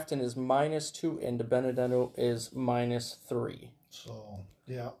 Crafton is minus 2. And Benedetto is minus 3. So,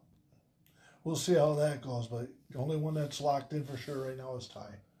 yeah. We'll see how that goes, but the only one that's locked in for sure right now is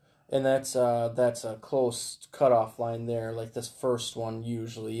Ty. And that's a close cutoff line there, like this first one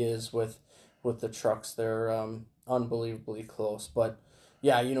usually is with the trucks. They're unbelievably close. But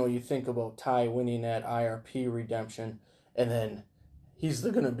yeah, you think about Ty winning at IRP Redemption, and then he's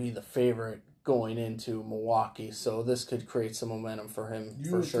going to be the favorite going into Milwaukee. So this could create some momentum for him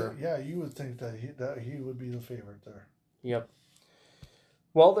for sure. You would think that he would be the favorite there. Yep.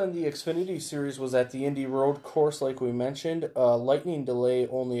 Well, then the Xfinity Series was at the Indy Road Course, like we mentioned. Lightning delay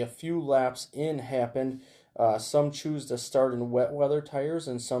only a few laps in happened. Some choose to start in wet weather tires,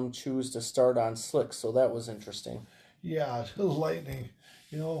 and some choose to start on slicks, so that was interesting. Yeah, it was lightning.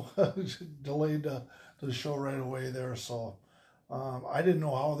 Delayed the show right away there, so I didn't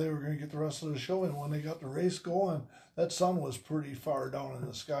know how they were going to get the rest of the show, and when they got the race going, that sun was pretty far down in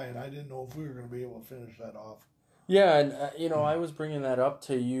the sky, and I didn't know if we were going to be able to finish that off. Yeah, and I was bringing that up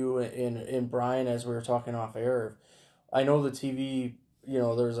to you and Brian as we were talking off air. I know the TV,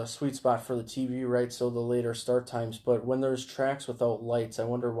 there's a sweet spot for the TV, right? So the later start times. But when there's tracks without lights, I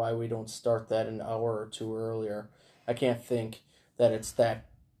wonder why we don't start that an hour or two earlier. I can't think that it's that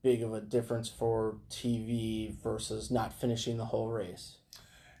big of a difference for TV versus not finishing the whole race.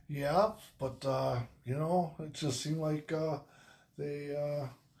 Yeah, but it just seemed like they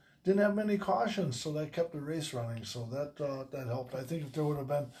didn't have many cautions, so that kept the race running. So that helped. I think if there would have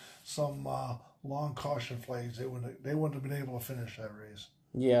been some long caution flags, they wouldn't have been able to finish that race.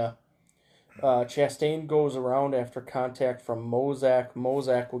 Yeah. Chastain goes around after contact from Mozak.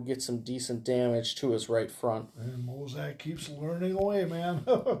 Mozak will get some decent damage to his right front. And Mozak keeps learning away, man.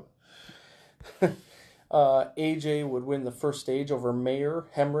 AJ would win the first stage over Mayer,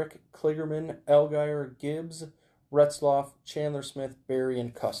 Hemrick, Kligerman, Allgaier, Gibbs, Retzloff, Chandler Smith, Barry,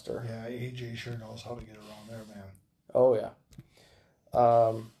 and Custer. Yeah, AJ sure knows how to get around there, man. Oh, yeah.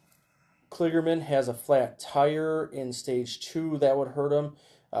 Kligerman has a flat tire in stage 2. That would hurt him.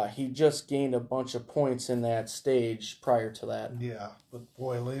 He just gained a bunch of points in that stage prior to that. Yeah, but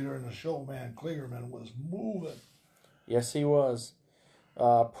boy, later in the show, man, Kligerman was moving. Yes, he was.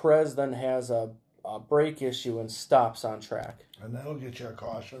 Perez then has a brake issue and stops on track. And that'll get you a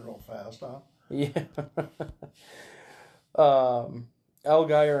caution real fast, huh? Yeah.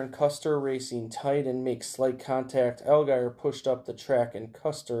 Allgaier and Custer racing tight and make slight contact. Allgaier pushed up the track and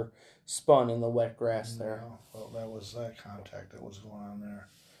Custer spun in the wet grass there. Yeah, well, that was that contact that was going on there.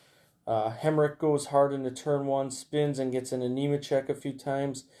 Hemrick goes hard into turn 1, spins and gets into Nemechek a few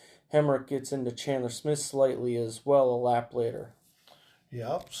times. Hemrick gets into Chandler Smith slightly as well a lap later.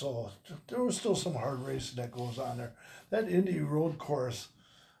 Yep, so there was still some hard racing that goes on there. That Indy Road Course,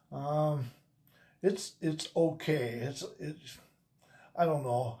 it's okay. It's I don't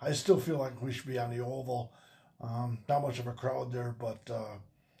know. I still feel like we should be on the oval. Not much of a crowd there, but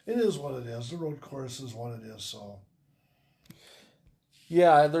it is what it is. The road course is what it is. So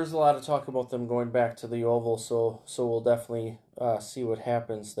yeah, there's a lot of talk about them going back to the oval. So we'll definitely see what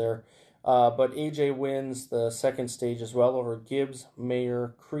happens there. But AJ wins the second stage as well over Gibbs,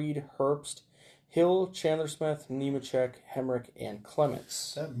 Mayer, Creed, Herbst, Hill, Chandler Smith, Nemechek, Hemrick, and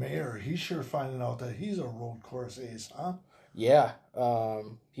Clements. That Mayer, he's sure finding out that he's a road course ace, huh? Yeah,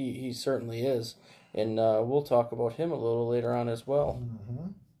 he certainly is. And we'll talk about him a little later on as well.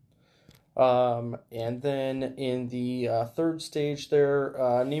 Mm-hmm. And then in the third stage there,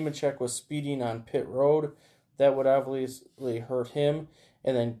 Nemechek was speeding on pit road. That would obviously hurt him.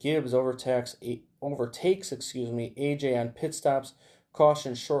 And then Gibbs overtakes AJ on pit stops.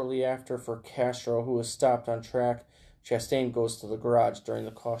 Caution shortly after for Castro, who was stopped on track. Chastain goes to the garage during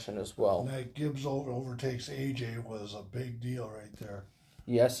the caution as well. And that Gibbs overtakes AJ was a big deal right there.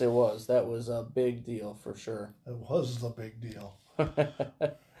 Yes, it was. That was a big deal for sure. It was the big deal.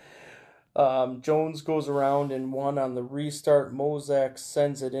 Jones goes around in one on the restart. Mozak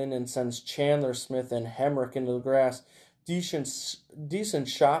sends it in and sends Chandler Smith and Hemrick into the grass. Decent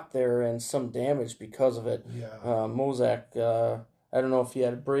shot there and some damage because of it. Yeah. Mozak, I don't know if he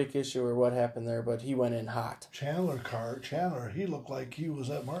had a brake issue or what happened there, but he went in hot. Chandler, he looked like he was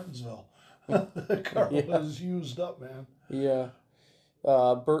at Martinsville. The car was used up, man. Yeah.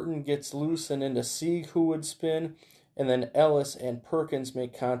 Burton gets loose and into Sieg, who would spin. And then Ellis and Perkins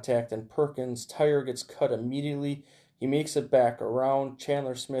make contact, and Perkins' tire gets cut immediately. He makes it back around.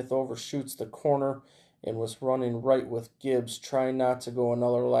 Chandler Smith overshoots the corner and was running right with Gibbs, trying not to go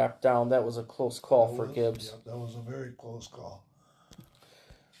another lap down. That was a close call for Gibbs. Yep, that was a very close call.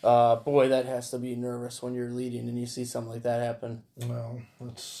 Boy, that has to be nervous when you're leading and you see something like that happen. Well,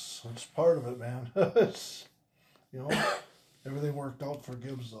 it's part of it, man. It's, everything worked out for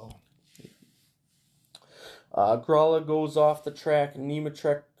Gibbs, though. Gralla goes off the track.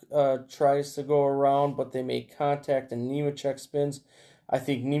 Nemechek tries to go around, but they make contact and Nemechek spins. I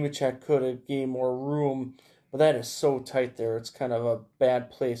think Nemechek could have gained more room, but that is so tight there. It's kind of a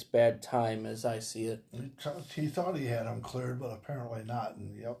bad place, bad time as I see it. He thought he had him cleared, but apparently not,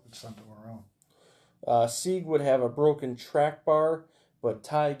 and it sent him around. Sieg would have a broken track bar, but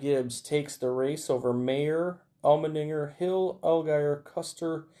Ty Gibbs takes the race over Mayer, Allmendinger, Hill, Allgaier,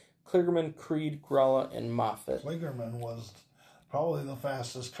 Custer, Kligerman, Creed, Gralla, and Moffitt. Kligerman was probably the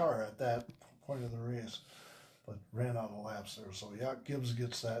fastest car at that point of the race, but ran out of laps there. So, yeah, Gibbs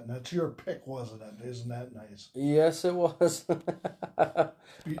gets that. And that's your pick, wasn't it? Isn't that nice? Yes, it was. Beat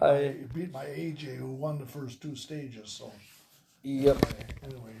my AJ, who won the first two stages. So, yep.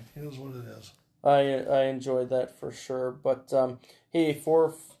 Anyway, here's what it is. I enjoyed that for sure. But, hey,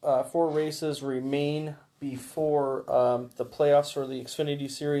 four races remain before the playoffs for the Xfinity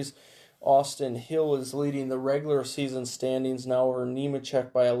Series. Austin Hill is leading the regular season standings now over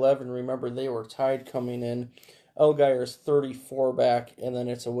Nemechek by 11. Remember, they were tied coming in. Allgaier's 34 back, and then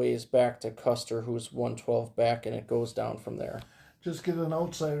it's a ways back to Custer, who's 112 back, and it goes down from there. Just get an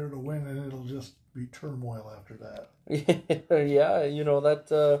outsider to win, and it'll just be turmoil after that. Yeah,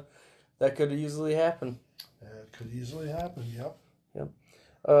 that could easily happen. It could easily happen, yep. Yep.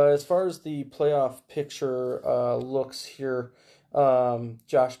 As far as the playoff picture looks here,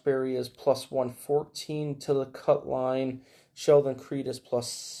 Josh Berry is plus 114 to the cut line. Sheldon Creed is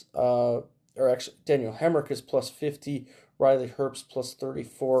Daniel Hemrick is plus 50. Riley Herbst plus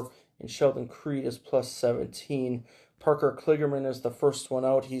 34. And Sheldon Creed is plus 17. Parker Kligerman is the first one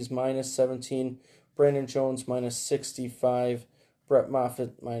out. He's minus 17. Brandon Jones minus 65. Brett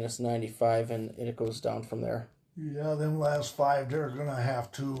Moffitt minus 95. And it goes down from there. Yeah, them last five, they're going to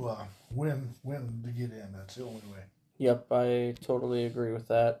have to win to get in. That's the only way. Yep, I totally agree with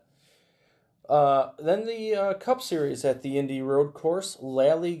that. Then the Cup Series at the Indy Road Course.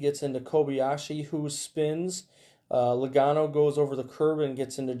 Lally gets into Kobayashi, who spins. Logano goes over the curb and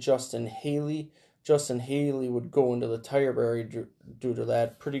gets into Justin Haley. Justin Haley would go into the tire barrier due to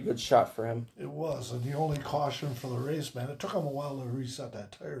that. Pretty good shot for him. It was, and the only caution for the race, man, it took him a while to reset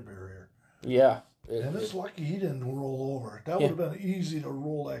that tire barrier. Yeah. It's lucky he didn't roll over. That would have been easy to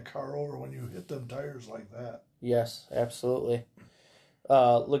roll that car over when you hit them tires like that. Yes, absolutely.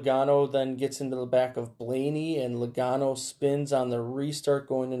 Logano then gets into the back of Blaney, and Logano spins on the restart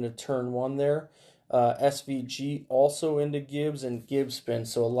going into turn one there. SVG also into Gibbs, and Gibbs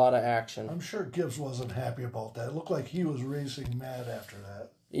spins, so a lot of action. I'm sure Gibbs wasn't happy about that. It looked like he was racing mad after that.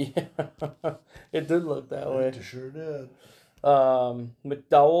 Yeah, it did look that way. It sure did.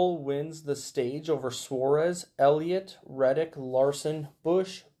 McDowell wins the stage over Suarez, Elliott, Reddick, Larson,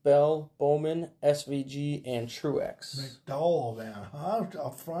 Busch, Bell, Bowman, SVG, and Truex. McDowell, man, huh?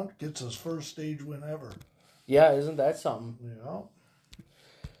 Up front, gets his first stage win ever. Yeah, isn't that something?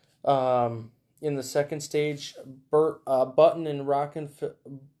 Yeah. In the second stage, Button, Rockenfeller,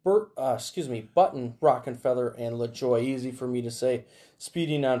 and LaJoy, easy for me to say,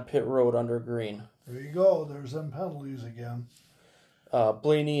 speeding on pit road under green. There you go. There's them penalties again.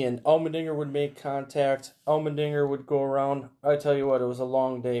 Blaney and Allmendinger would make contact. Allmendinger would go around. I tell you what, it was a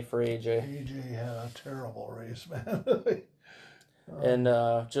long day for AJ. AJ had a terrible race, man. And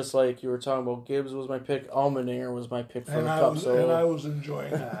just like you were talking about, Gibbs was my pick. Allmendinger was my pick for the Cup. And I was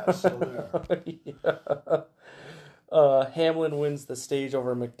enjoying that. So there. Yeah. Hamlin wins the stage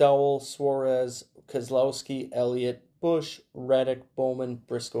over McDowell, Suarez, Keselowski, Elliott, Busch, Reddick, Bowman,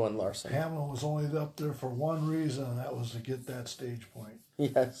 Briscoe, and Larson. Hamlin was only up there for one reason, and that was to get that stage point.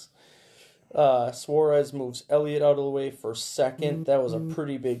 Yes. Suarez moves Elliott out of the way for second. That was a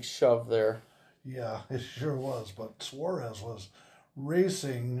pretty big shove there. Yeah, it sure was. But Suarez was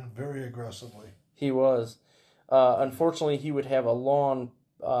racing very aggressively. He was. Unfortunately, he would have a long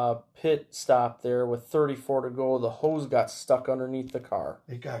pit stop there with 34 to go. The hose got stuck underneath the car.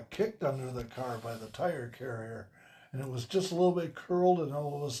 It got kicked under the car by the tire carrier, and it was just a little bit curled, and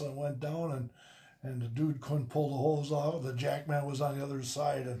all of a sudden went down, and the dude couldn't pull the hose off. The jackman was on the other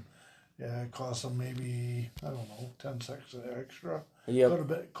side, and yeah, it cost him maybe, I don't know, 10 seconds extra.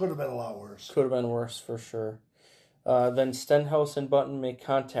 Yep. Could have been a lot worse. Could have been worse for sure. Then Stenhouse and Button make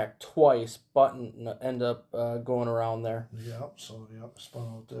contact twice. Button end up going around there. Yep, spun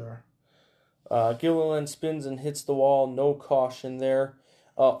out there. Gilliland spins and hits the wall. No caution there.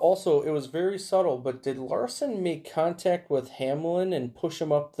 Also, it was very subtle, but did Larson make contact with Hamlin and push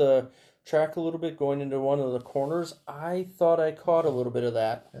him up the track a little bit going into one of the corners? I thought I caught a little bit of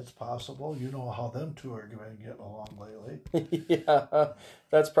that. It's possible. You know how them two are getting along lately. Yeah,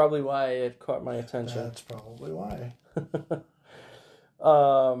 that's probably why it caught my attention. That's probably why.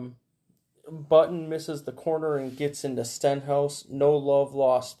 Button misses the corner and gets into Stenhouse. No love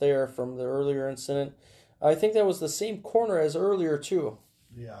lost there from the earlier incident. I think that was the same corner as earlier, too.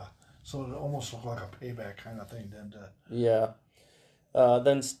 Yeah, so it almost looked like a payback kind of thing, didn't it? Yeah.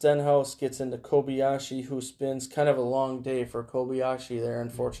 Then Stenhouse gets into Kobayashi, who spins. Kind of a long day for Kobayashi there,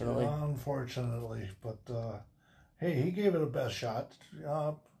 unfortunately. Unfortunately, but hey, he gave it a best shot.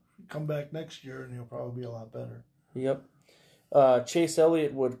 Come back next year and he'll probably be a lot better. Yep. Chase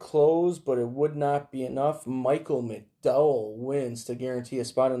Elliott would close, but it would not be enough. Michael McDowell wins to guarantee a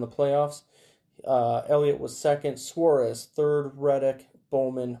spot in the playoffs. Elliott was second, Suarez third, Reddick,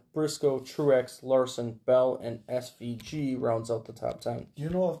 Bowman, Briscoe, Truex, Larson, Bell, and SVG rounds out the top 10. You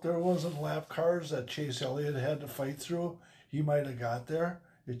know, if there wasn't lap cars that Chase Elliott had to fight through, he might have got there.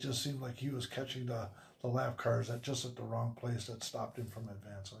 It just seemed like he was catching the lap cars just at the wrong place that stopped him from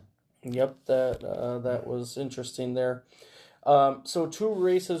advancing. Yep, that was interesting there. So 2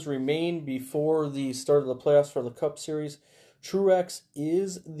 races remain before the start of the playoffs for the Cup Series. Truex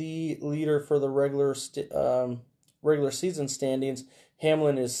is the leader for the regular season standings.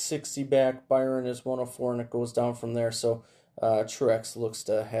 Hamlin is 60 back, Byron is 104, and it goes down from there. So Truex looks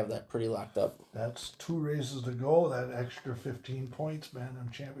to have that pretty locked up. That's 2 races to go. That extra 15 points, man,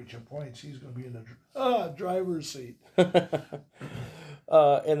 them championship points, he's going to be in the driver's seat.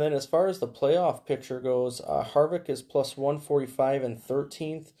 And then as far as the playoff picture goes, Harvick is plus 145 and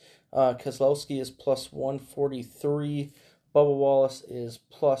 13th. Keselowski is plus 143. Bubba Wallace is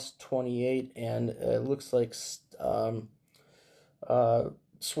plus 28. And it looks like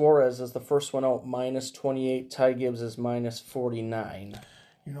Suarez is the first one out, minus 28. Ty Gibbs is minus 49.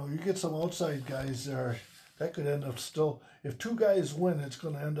 You know, you get some outside guys there. That could end up still. If 2 guys win, it's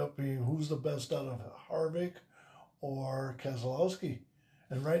going to end up being who's the best out of Harvick or Keselowski.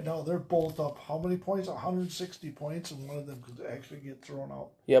 And right now, they're both up how many points? 160 points, and one of them could actually get thrown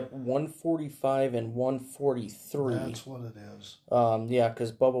out. Yep, 145 and 143. That's what it is. Yeah,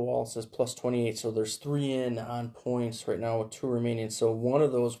 because Bubba Wallace is plus 28, so there's 3 in on points right now with 2 remaining. So one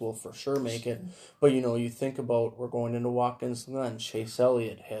of those will for sure make it. But, you know, you think about we're going into Watkins Glen. Chase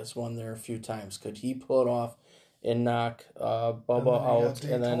Elliott has won there a few times. Could he pull it off and knock Bubba out?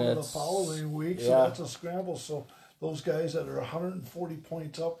 And then it's the following week, so that's a scramble. So those guys that are 140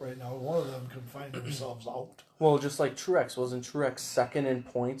 points up right now, one of them can find themselves out. Well, just like Truex. Wasn't Truex second in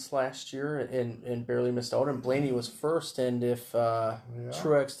points last year and barely missed out? And Blaney was first, and if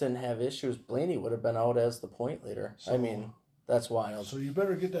Truex didn't have issues, Blaney would have been out as the point leader. So, I mean, that's wild. So you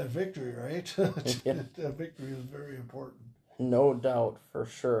better get that victory, right? That victory is very important. No doubt, for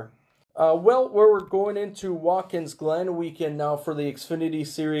sure. Well, where we're going into Watkins Glen weekend now for the Xfinity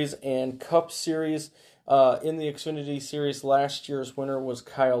Series and Cup Series. In the Xfinity Series, last year's winner was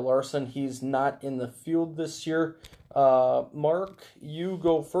Kyle Larson. He's not in the field this year. Mark, you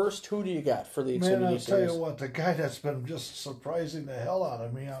go first. Who do you got for the Xfinity Series? Man, I'll tell you what, the guy that's been just surprising the hell out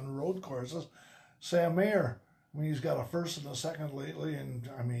of me on the road courses, Sam Mayer. I mean, he's got a first and a second lately, and,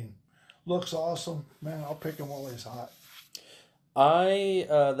 I mean, looks awesome. Man, I'll pick him while he's hot.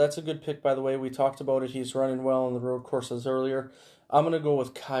 That's a good pick, by the way. We talked about it. He's running well on the road courses earlier. I'm going to go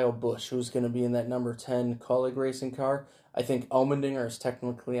with Kyle Busch, who's going to be in that number 10 Colleague Racing car. I think Allmendinger is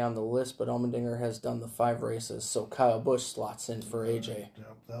technically on the list, but Allmendinger has done the 5 races, so Kyle Busch slots in for AJ.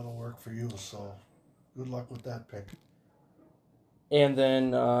 Yep, that'll work for you, so good luck with that pick. And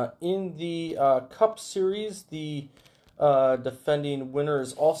then in the Cup Series, the defending winner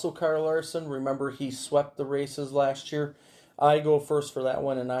is also Kyle Larson. Remember, he swept the races last year. I go first for that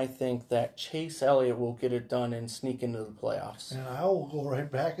one, and I think that Chase Elliott will get it done and sneak into the playoffs. And I will go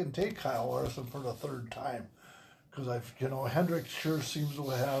right back and take Kyle Larson for the 3rd time, because Hendrick sure seems to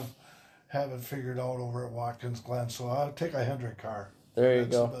have it figured out over at Watkins Glen. So I'll take a Hendrick car. There you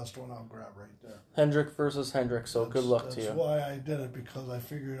That's go. the best one I'll grab right there. Hendrick versus Hendrick, so good luck to you. That's why I did it, because I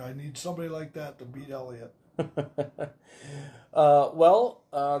figured I need somebody like that to beat Elliott.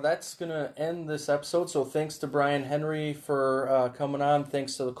 That's going to end this episode. So thanks to Brian Henry for coming on.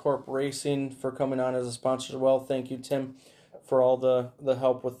 Thanks to the Corp Racing for coming on as a sponsor as well. Thank you, Tim, for all the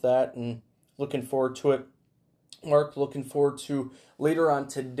help with that, and looking forward to it. Mark, looking forward to later on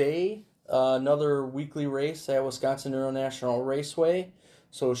today, another weekly race at Wisconsin International Raceway.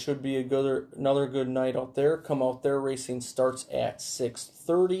 So it should be another good night out there. Come out there. Racing starts at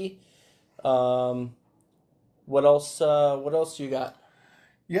 6:30. What else you got?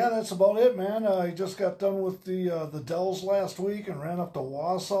 Yeah, that's about it, man. I just got done with the Dells last week and ran up to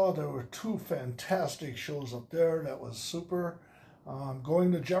Wausau. There were 2 fantastic shows up there. That was super.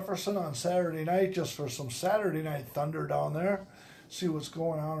 Going to Jefferson on Saturday night just for some Saturday night thunder down there. See what's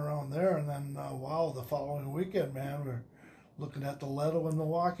going on around there. And then, the following weekend, man, we're looking at the Leto in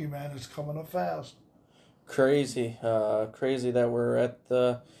Milwaukee, man. It's coming up fast. Crazy that we're at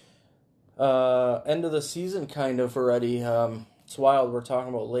the end of the season kind of already. It's wild. We're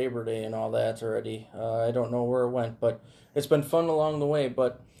talking about Labor Day and all that already. I don't know where it went, but it's been fun along the way.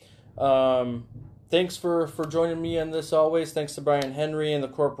 But thanks for joining me on this always. Thanks to Brian Henry and the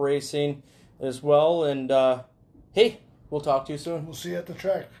Corp Racing as well. And hey, we'll talk to you soon. We'll see you at the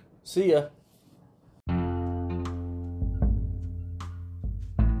track. See ya.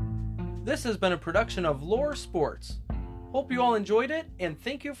 This has been a production of Lore Sports. Hope you all enjoyed it, and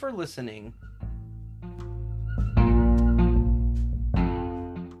thank you for listening.